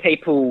lot of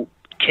people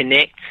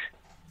connect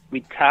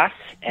with Tuss,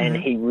 and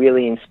he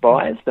really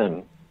inspires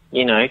them,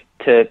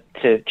 to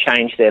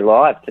change their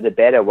lives for the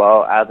better,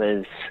 while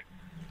others,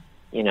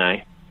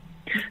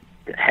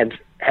 have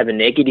a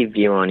negative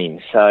view on him.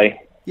 So.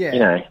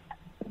 Yeah.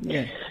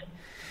 Yeah.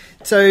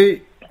 So,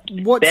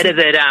 what's better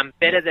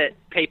that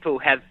people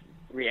have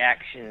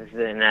reactions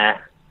than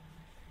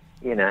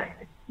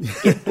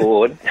get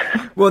bored.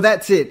 Well,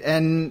 that's it,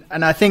 and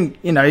I think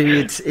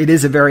it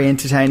is a very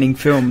entertaining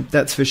film.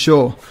 That's for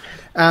sure.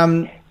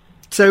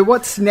 So,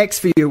 what's next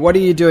for you? What are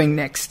you doing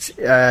next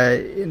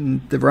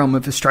in the realm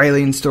of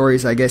Australian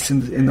stories? I guess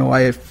in the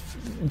way of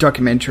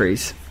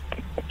documentaries.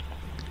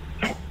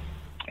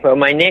 Well,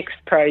 my next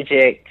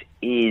project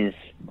is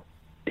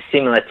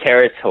similar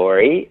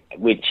territory,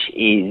 which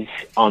is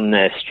on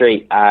the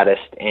street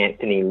artist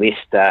Anthony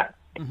Lister,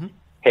 who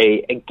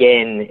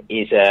again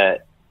is a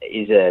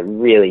is a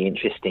really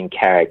interesting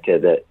character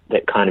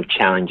that kind of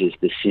challenges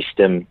the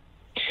system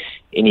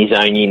in his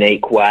own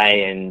unique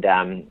way, and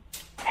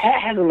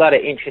has a lot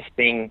of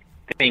interesting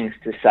things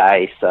to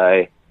say.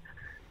 So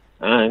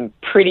I'm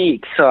pretty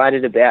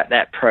excited about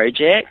that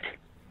project.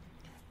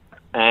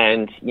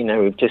 And,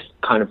 we've just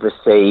kind of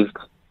received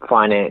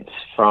finance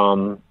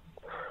from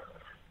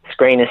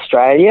Screen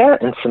Australia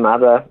and some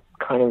other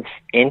kind of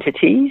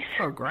entities.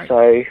 Oh, great.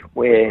 So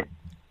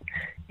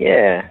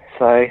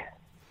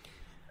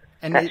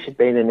that should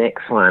be the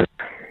next one.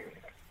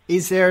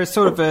 Is there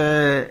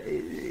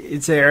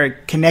a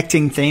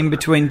connecting theme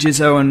between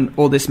Jisoe and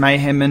all this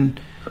Mayhem and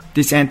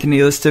this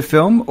Anthony Lister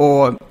film,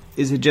 or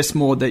is it just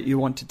more that you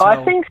want to tell?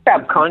 I think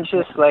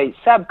subconsciously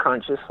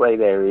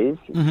there is.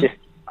 Mm-hmm. Just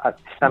for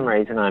some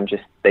reason,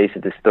 these are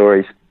the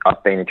stories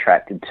I've been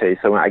attracted to.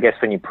 So I guess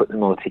when you put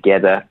them all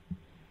together,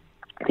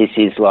 this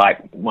is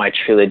like my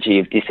trilogy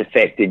of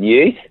disaffected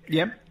youth.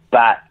 Yep.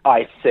 But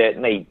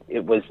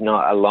it was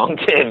not a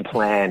long-term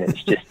plan.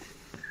 It's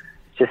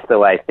just the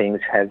way things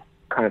have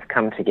kind of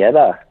come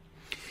together.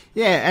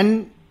 Yeah,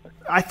 and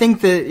I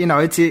think that,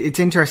 it's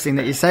interesting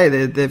that you say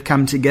that they've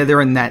come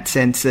together in that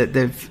sense, that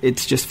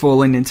it's just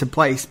fallen into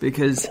place,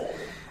 because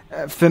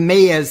for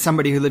me, as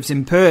somebody who lives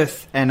in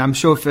Perth, and I'm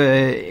sure for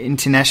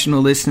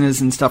international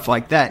listeners and stuff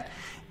like that,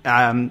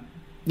 and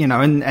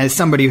as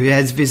somebody who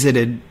has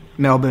visited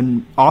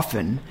Melbourne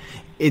often,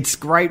 it's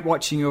great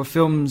watching your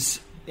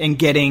films and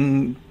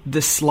getting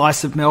the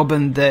slice of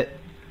Melbourne that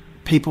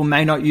people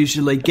may not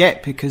usually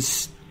get,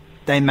 because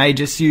they may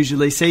just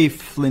usually see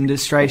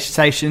Flinders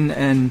Station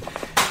and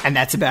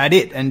that's about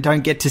it, and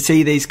don't get to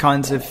see these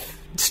kinds of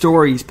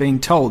stories being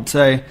told.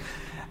 So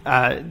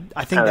I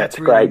think that's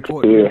really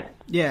important.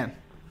 Yeah.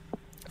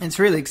 It's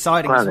really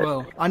exciting as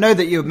well. I know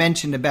that you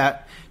mentioned about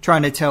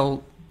trying to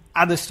tell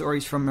other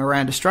stories from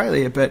around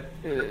Australia, but,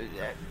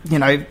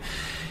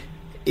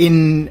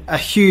 in a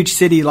huge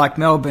city like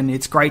Melbourne,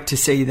 it's great to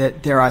see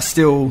that there are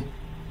still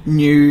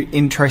new,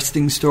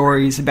 interesting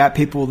stories about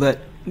people that,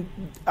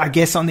 I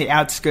guess, on the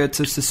outskirts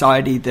of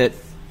society that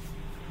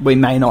we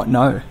may not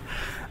know.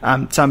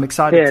 So I'm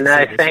excited to see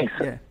this. Thanks.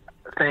 Yeah.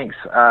 Thanks.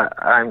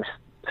 I'm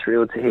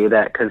thrilled to hear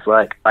that, because,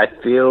 I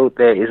feel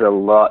there is a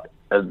lot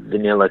of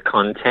vanilla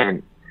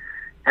content,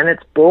 and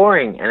it's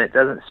boring, and it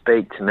doesn't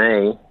speak to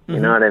me. You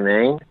know what I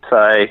mean?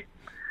 So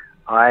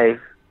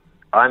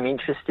I'm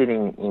interested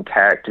in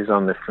characters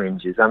on the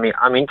fringes. I mean,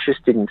 I'm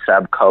interested in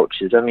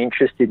subcultures. I'm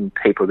interested in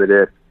people that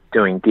are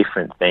doing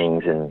different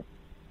things and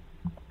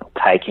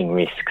taking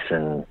risks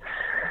and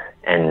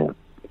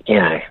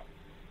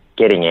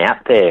getting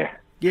out there.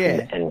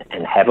 Yeah. And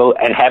have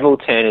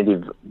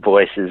alternative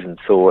voices and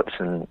thoughts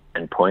and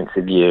points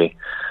of view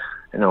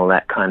and all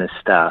that kind of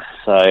stuff.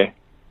 So,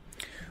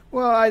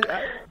 well,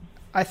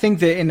 I think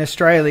that in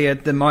Australia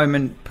at the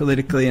moment,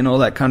 politically and all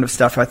that kind of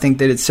stuff, I think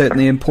that it's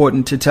certainly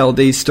important to tell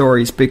these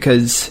stories,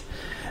 because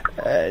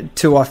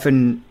too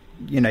often,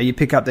 you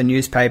pick up the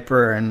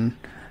newspaper and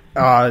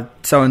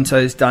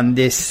so-and-so's done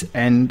this,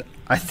 and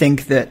I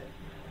think that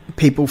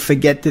people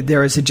forget that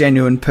there is a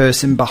genuine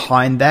person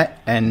behind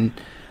that and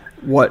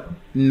what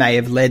may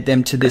have led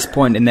them to this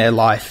point in their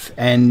life.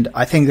 And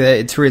I think that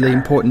it's really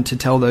important to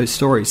tell those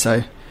stories.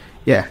 So,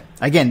 yeah,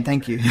 again,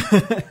 thank you.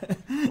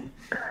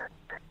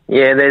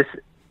 Yeah,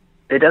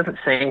 there doesn't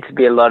seem to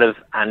be a lot of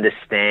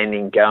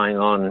understanding going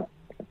on.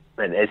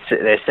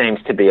 There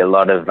seems to be a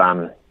lot of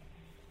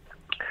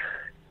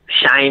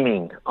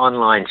shaming,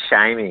 online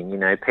shaming.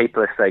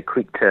 People are so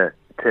quick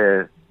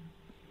to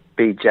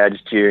be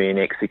judge, jury, and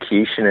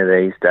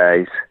executioner these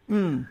days.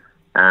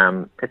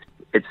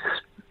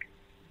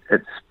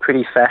 It's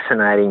pretty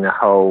fascinating, the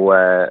whole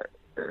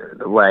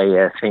the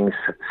way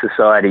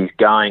society's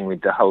going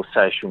with the whole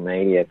social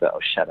media. But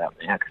I'll shut up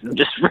now because I'm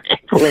just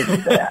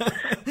rambling about.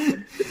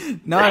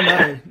 No,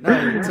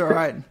 it's all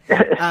right.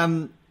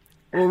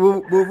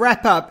 Well, we'll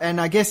wrap up,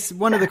 and I guess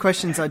one of the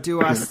questions I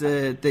do ask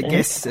the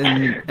guests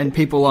and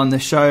people on the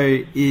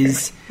show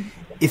is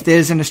if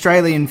there's an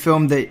Australian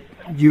film that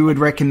you would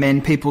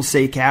recommend people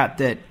seek out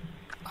that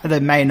either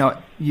may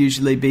not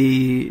usually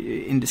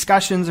be in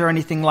discussions or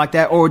anything like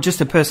that, or just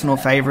a personal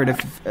favourite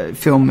of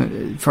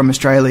film from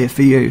Australia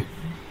for you.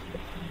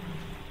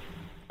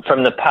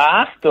 From the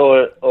past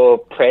or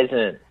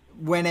present?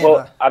 Whenever.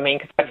 Well, I mean,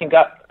 cause I can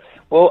go...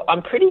 Well,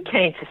 I'm pretty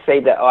keen to see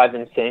the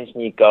Ivan San's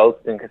New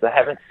Goldston, because I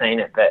haven't seen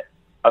it, but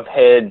I've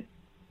heard,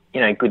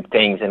 good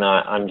things, and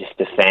I'm just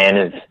a fan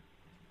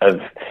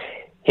of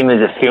him as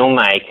a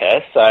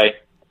filmmaker, so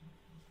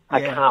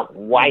I can't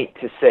wait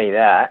to see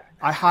that.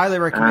 I highly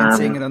recommend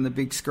seeing it on the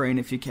big screen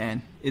if you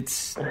can.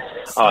 It's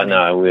oh no,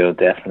 I will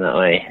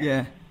definitely.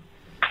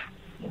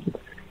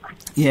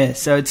 Yeah.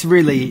 So it's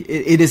really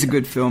it is a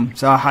good film.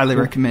 So I highly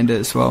recommend it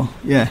as well.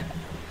 Yeah.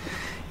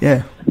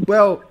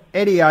 Well,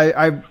 Eddie,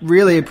 I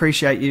really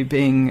appreciate you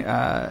being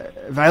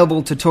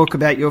available to talk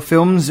about your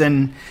films,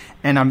 and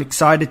I'm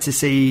excited to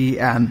see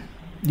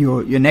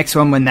your next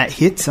one when that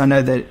hits. I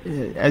know that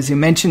as you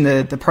mentioned,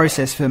 the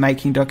process for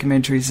making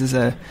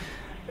documentaries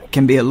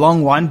can be a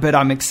long one, but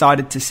I'm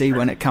excited to see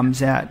when it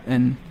comes out.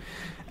 And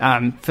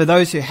For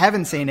those who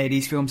haven't seen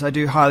Eddie's films, I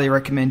do highly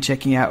recommend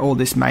checking out All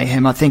This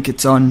Mayhem. I think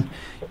it's on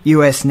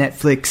US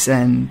Netflix,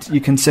 and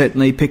you can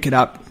certainly pick it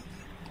up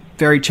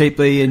very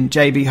cheaply in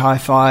JB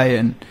Hi-Fi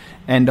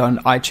and on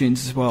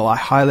iTunes as well. I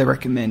highly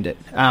recommend it.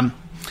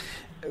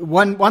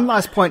 One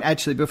last point,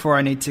 actually, before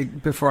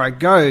I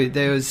go,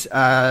 there was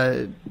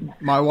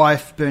my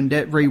wife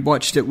Bernadette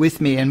rewatched it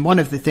with me, and one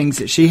of the things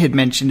that she had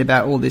mentioned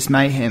about All This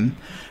Mayhem,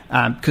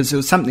 because it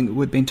was something that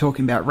we've been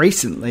talking about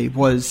recently,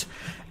 was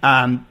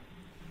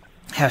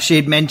how she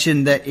had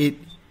mentioned that it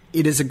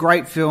is a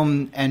great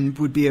film and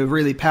would be a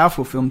really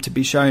powerful film to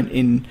be shown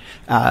in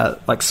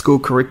like school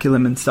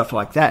curriculum and stuff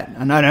like that.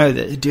 And I know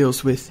that it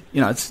deals with,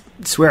 it's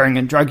swearing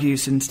and drug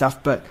use and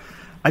stuff, but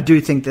I do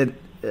think that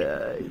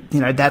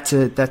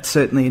that's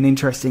certainly an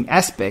interesting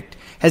aspect.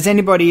 Has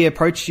anybody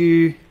approached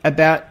you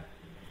about,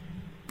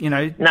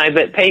 No,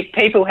 but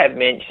people have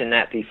mentioned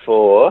that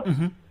before.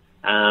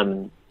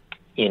 Mm-hmm.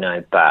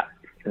 But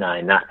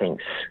no,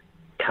 nothing's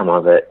come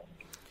of it.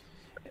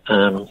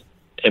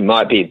 It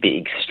might be a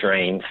bit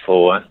extreme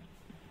for,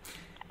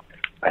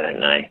 I don't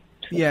know.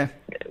 Yeah.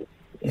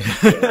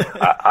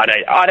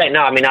 I don't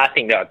know. I mean, I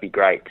think that would be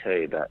great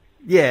too, but.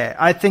 Yeah,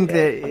 I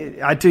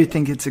do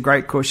think it's a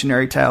great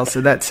cautionary tale,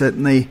 so that's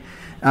certainly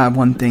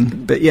one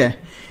thing. But yeah.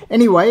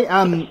 Anyway,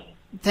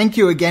 thank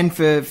you again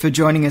for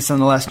joining us on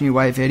The Last New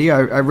Wave, Eddie.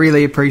 I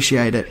really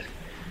appreciate it.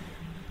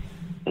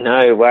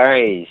 No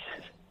worries.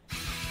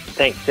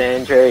 Thanks,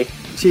 Andrew.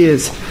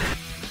 Cheers.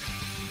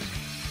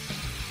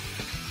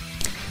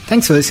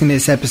 Thanks for listening to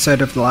this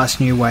episode of The Last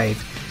New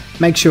Wave.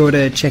 Make sure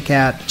to check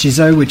out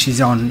Jisoe, which is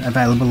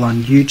available on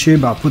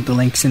YouTube. I'll put the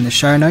links in the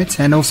show notes,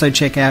 and also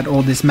check out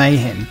All This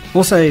Mayhem.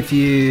 Also, if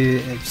you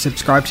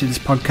subscribe to this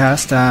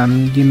podcast,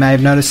 you may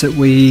have noticed that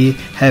we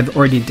have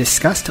already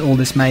discussed All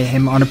This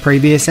Mayhem on a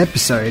previous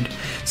episode.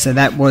 So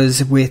that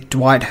was with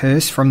Dwight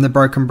Hurst from the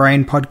Broken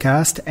Brain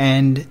podcast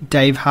and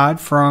Dave Hart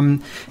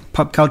from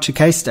Pop Culture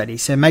Case Study.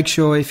 So make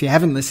sure, if you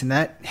haven't listened to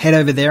that, head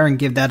over there and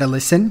give that a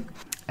listen.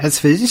 As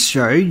for this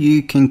show,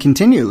 you can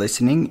continue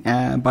listening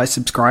by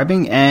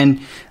subscribing, and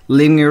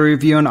leaving a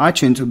review on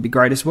iTunes would be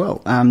great as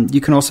well.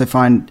 You can also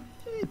find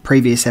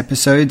previous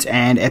episodes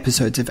and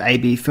episodes of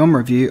AB Film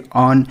Review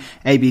on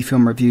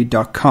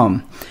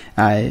abfilmreview.com.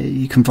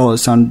 You can follow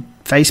us on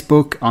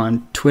Facebook,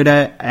 on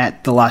Twitter,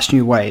 at The Last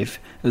New Wave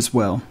as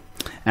well.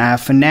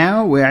 For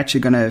now, we're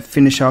actually going to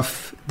finish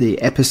off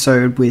the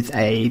episode with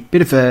a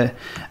bit of a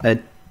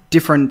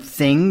different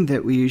thing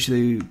that we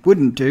usually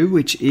wouldn't do,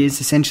 which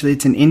is essentially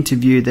it's an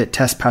interview that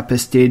Tass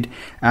Pappas did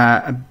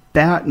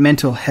about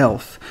mental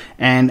health,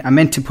 and I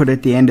meant to put it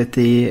at the end of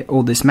the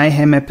All This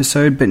Mayhem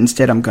episode, but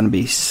instead I'm going to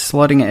be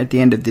slotting it at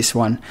the end of this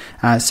one.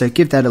 So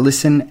give that a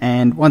listen,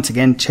 and once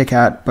again check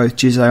out both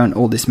Jisoe and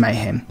All This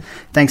Mayhem.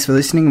 Thanks for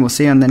listening, and we'll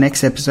see you on the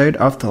next episode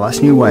of The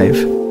Last New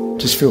Wave.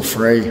 Just feel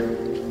free,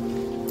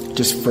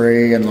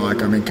 and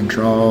like I'm in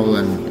control,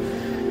 and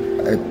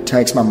it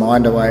takes my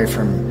mind away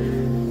from.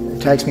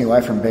 Takes me away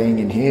from being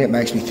in here. It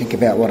makes me think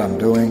about what I'm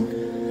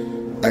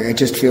doing. Like, it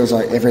just feels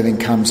like everything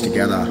comes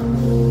together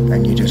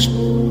and you're just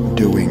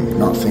doing,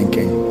 not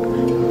thinking. And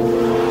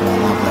I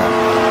love that.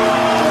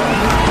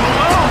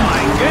 Oh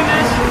my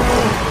goodness!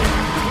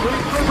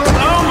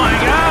 Oh my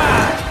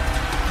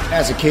God!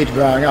 As a kid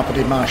growing up, I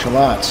did martial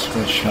arts,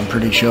 which I'm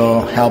pretty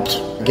sure helped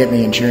get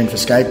me in tune for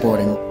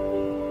skateboarding.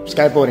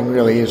 Skateboarding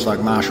really is like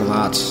martial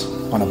arts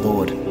on a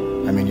board.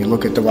 I mean, you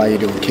look at the way you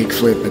do a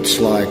kickflip, it's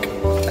like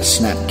a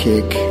snap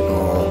kick,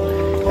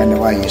 and the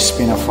way you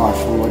spin a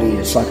 540,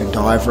 it's like a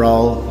dive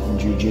roll in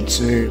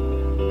jiu-jitsu.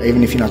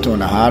 Even if you're not doing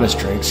the hardest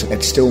tricks,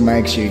 it still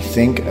makes you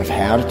think of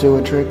how to do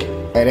a trick.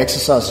 It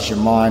exercises your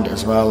mind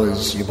as well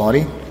as your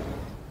body.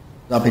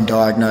 I've been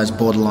diagnosed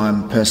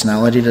borderline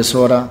personality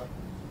disorder.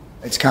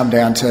 It's come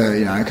down to,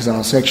 because I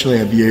was sexually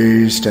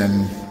abused,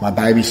 and my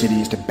babysitter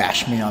used to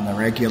bash me on the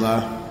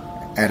regular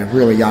at a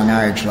really young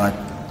age, like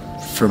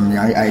from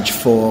age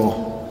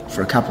 4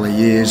 for a couple of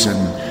years,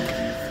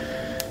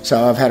 and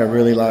so I've had a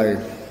really low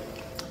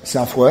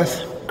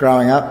self-worth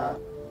growing up.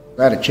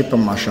 I had a chip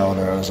on my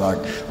shoulder. I was like,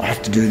 I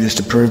have to do this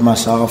to prove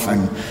myself,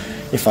 and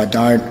if I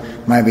don't,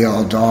 maybe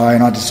I'll die,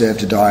 and I deserve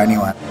to die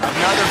anyway.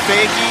 Another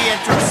fakie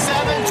into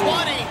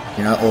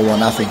 720. All or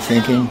nothing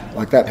thinking.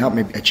 Like, that helped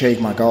me achieve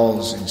my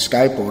goals in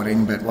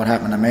skateboarding, but what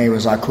happened to me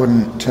was I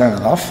couldn't turn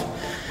it off.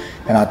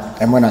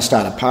 And when I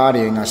started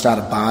partying, I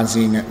started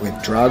barnsing it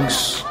with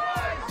drugs.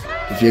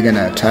 If you're going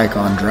to take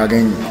on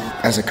drugging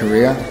as a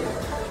career,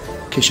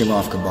 kiss your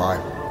life goodbye.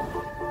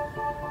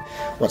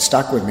 What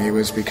stuck with me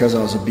was because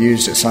I was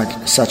abused at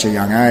such a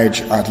young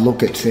age, I'd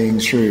look at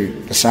things through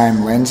the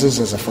same lenses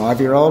as a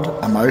 5-year-old,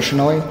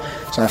 emotionally.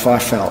 So if I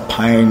felt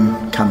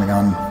pain coming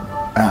on,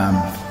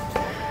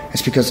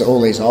 it's because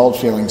all these old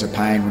feelings of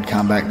pain would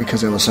come back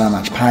because there was so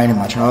much pain in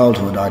my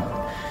childhood.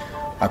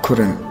 I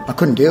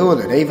couldn't deal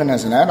with it. Even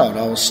as an adult,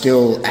 I was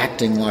still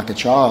acting like a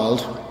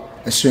child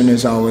as soon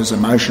as I was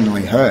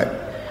emotionally hurt.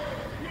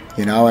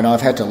 And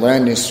I've had to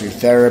learn this through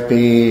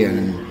therapy,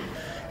 and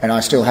I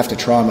still have to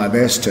try my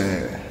best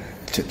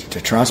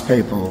to trust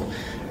people.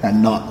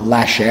 and not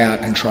lash out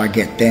and try to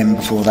get them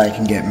before they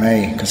can get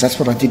me, because that's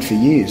what I did for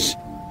years.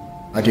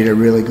 I did a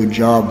really good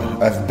job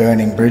of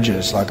burning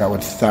bridges. Like, I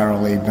would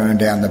thoroughly burn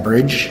down the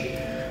bridge,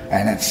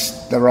 and it's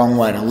the wrong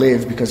way to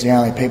live, because the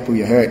only people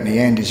you hurt in the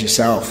end is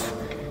yourself,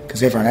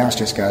 because everyone else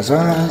just goes,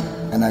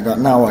 and they've got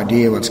no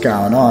idea what's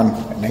going on.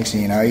 And next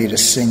thing you know, you're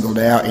just singled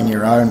out in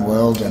your own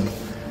world and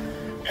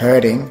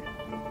hurting.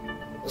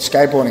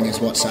 Skateboarding is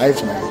what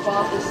saved me.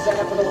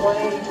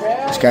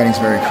 Skating's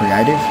very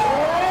creative,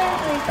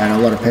 and a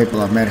lot of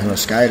people I've met who are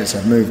skaters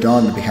have moved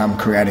on to become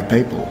creative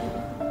people.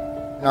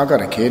 I've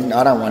got a kid.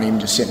 I don't want him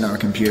just sitting on a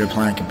computer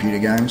playing computer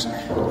games.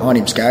 I want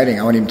him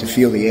skating. I want him to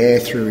feel the air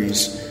through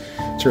his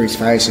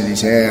face and his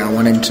hair. I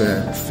want him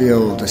to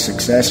feel the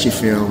success you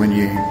feel when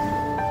you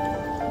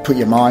put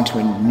your mind to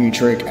a new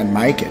trick and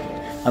make it.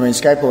 I mean,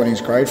 skateboarding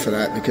is great for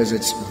that because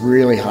it's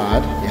really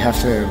hard. You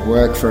have to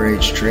work for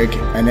each trick,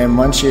 and then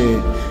once you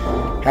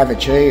have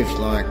achieved,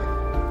 like,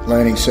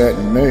 learning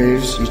certain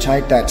moves, you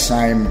take that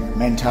same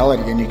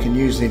mentality and you can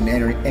use it in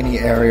any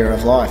area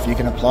of life. You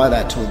can apply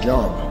that to a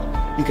job.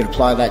 You can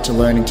apply that to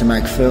learning to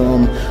make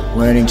film,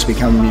 learning to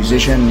become a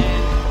musician,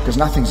 because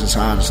nothing's as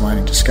hard as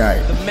learning to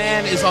skate. The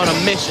man is on a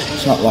mission.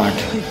 It's not like,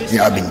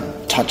 I've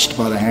been touched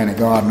by the hand of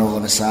God and all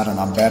of a sudden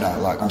I'm better.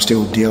 Like, I'm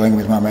still dealing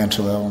with my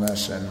mental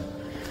illness, and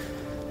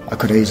I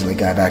could easily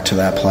go back to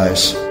that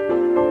place.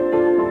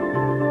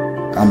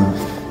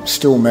 I'm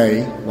still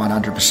me,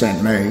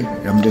 100% me.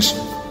 I'm just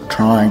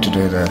trying to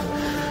do the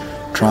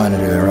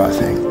right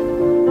thing.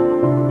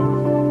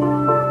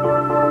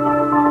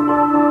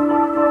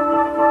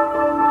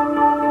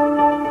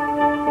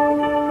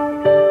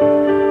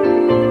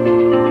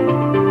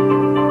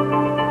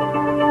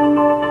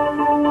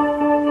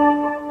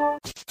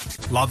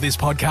 Love this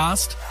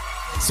podcast?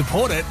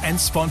 Support it and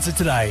sponsor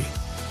today.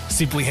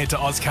 Simply head to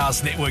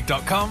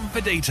AuscastNetwork.com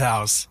for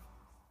details.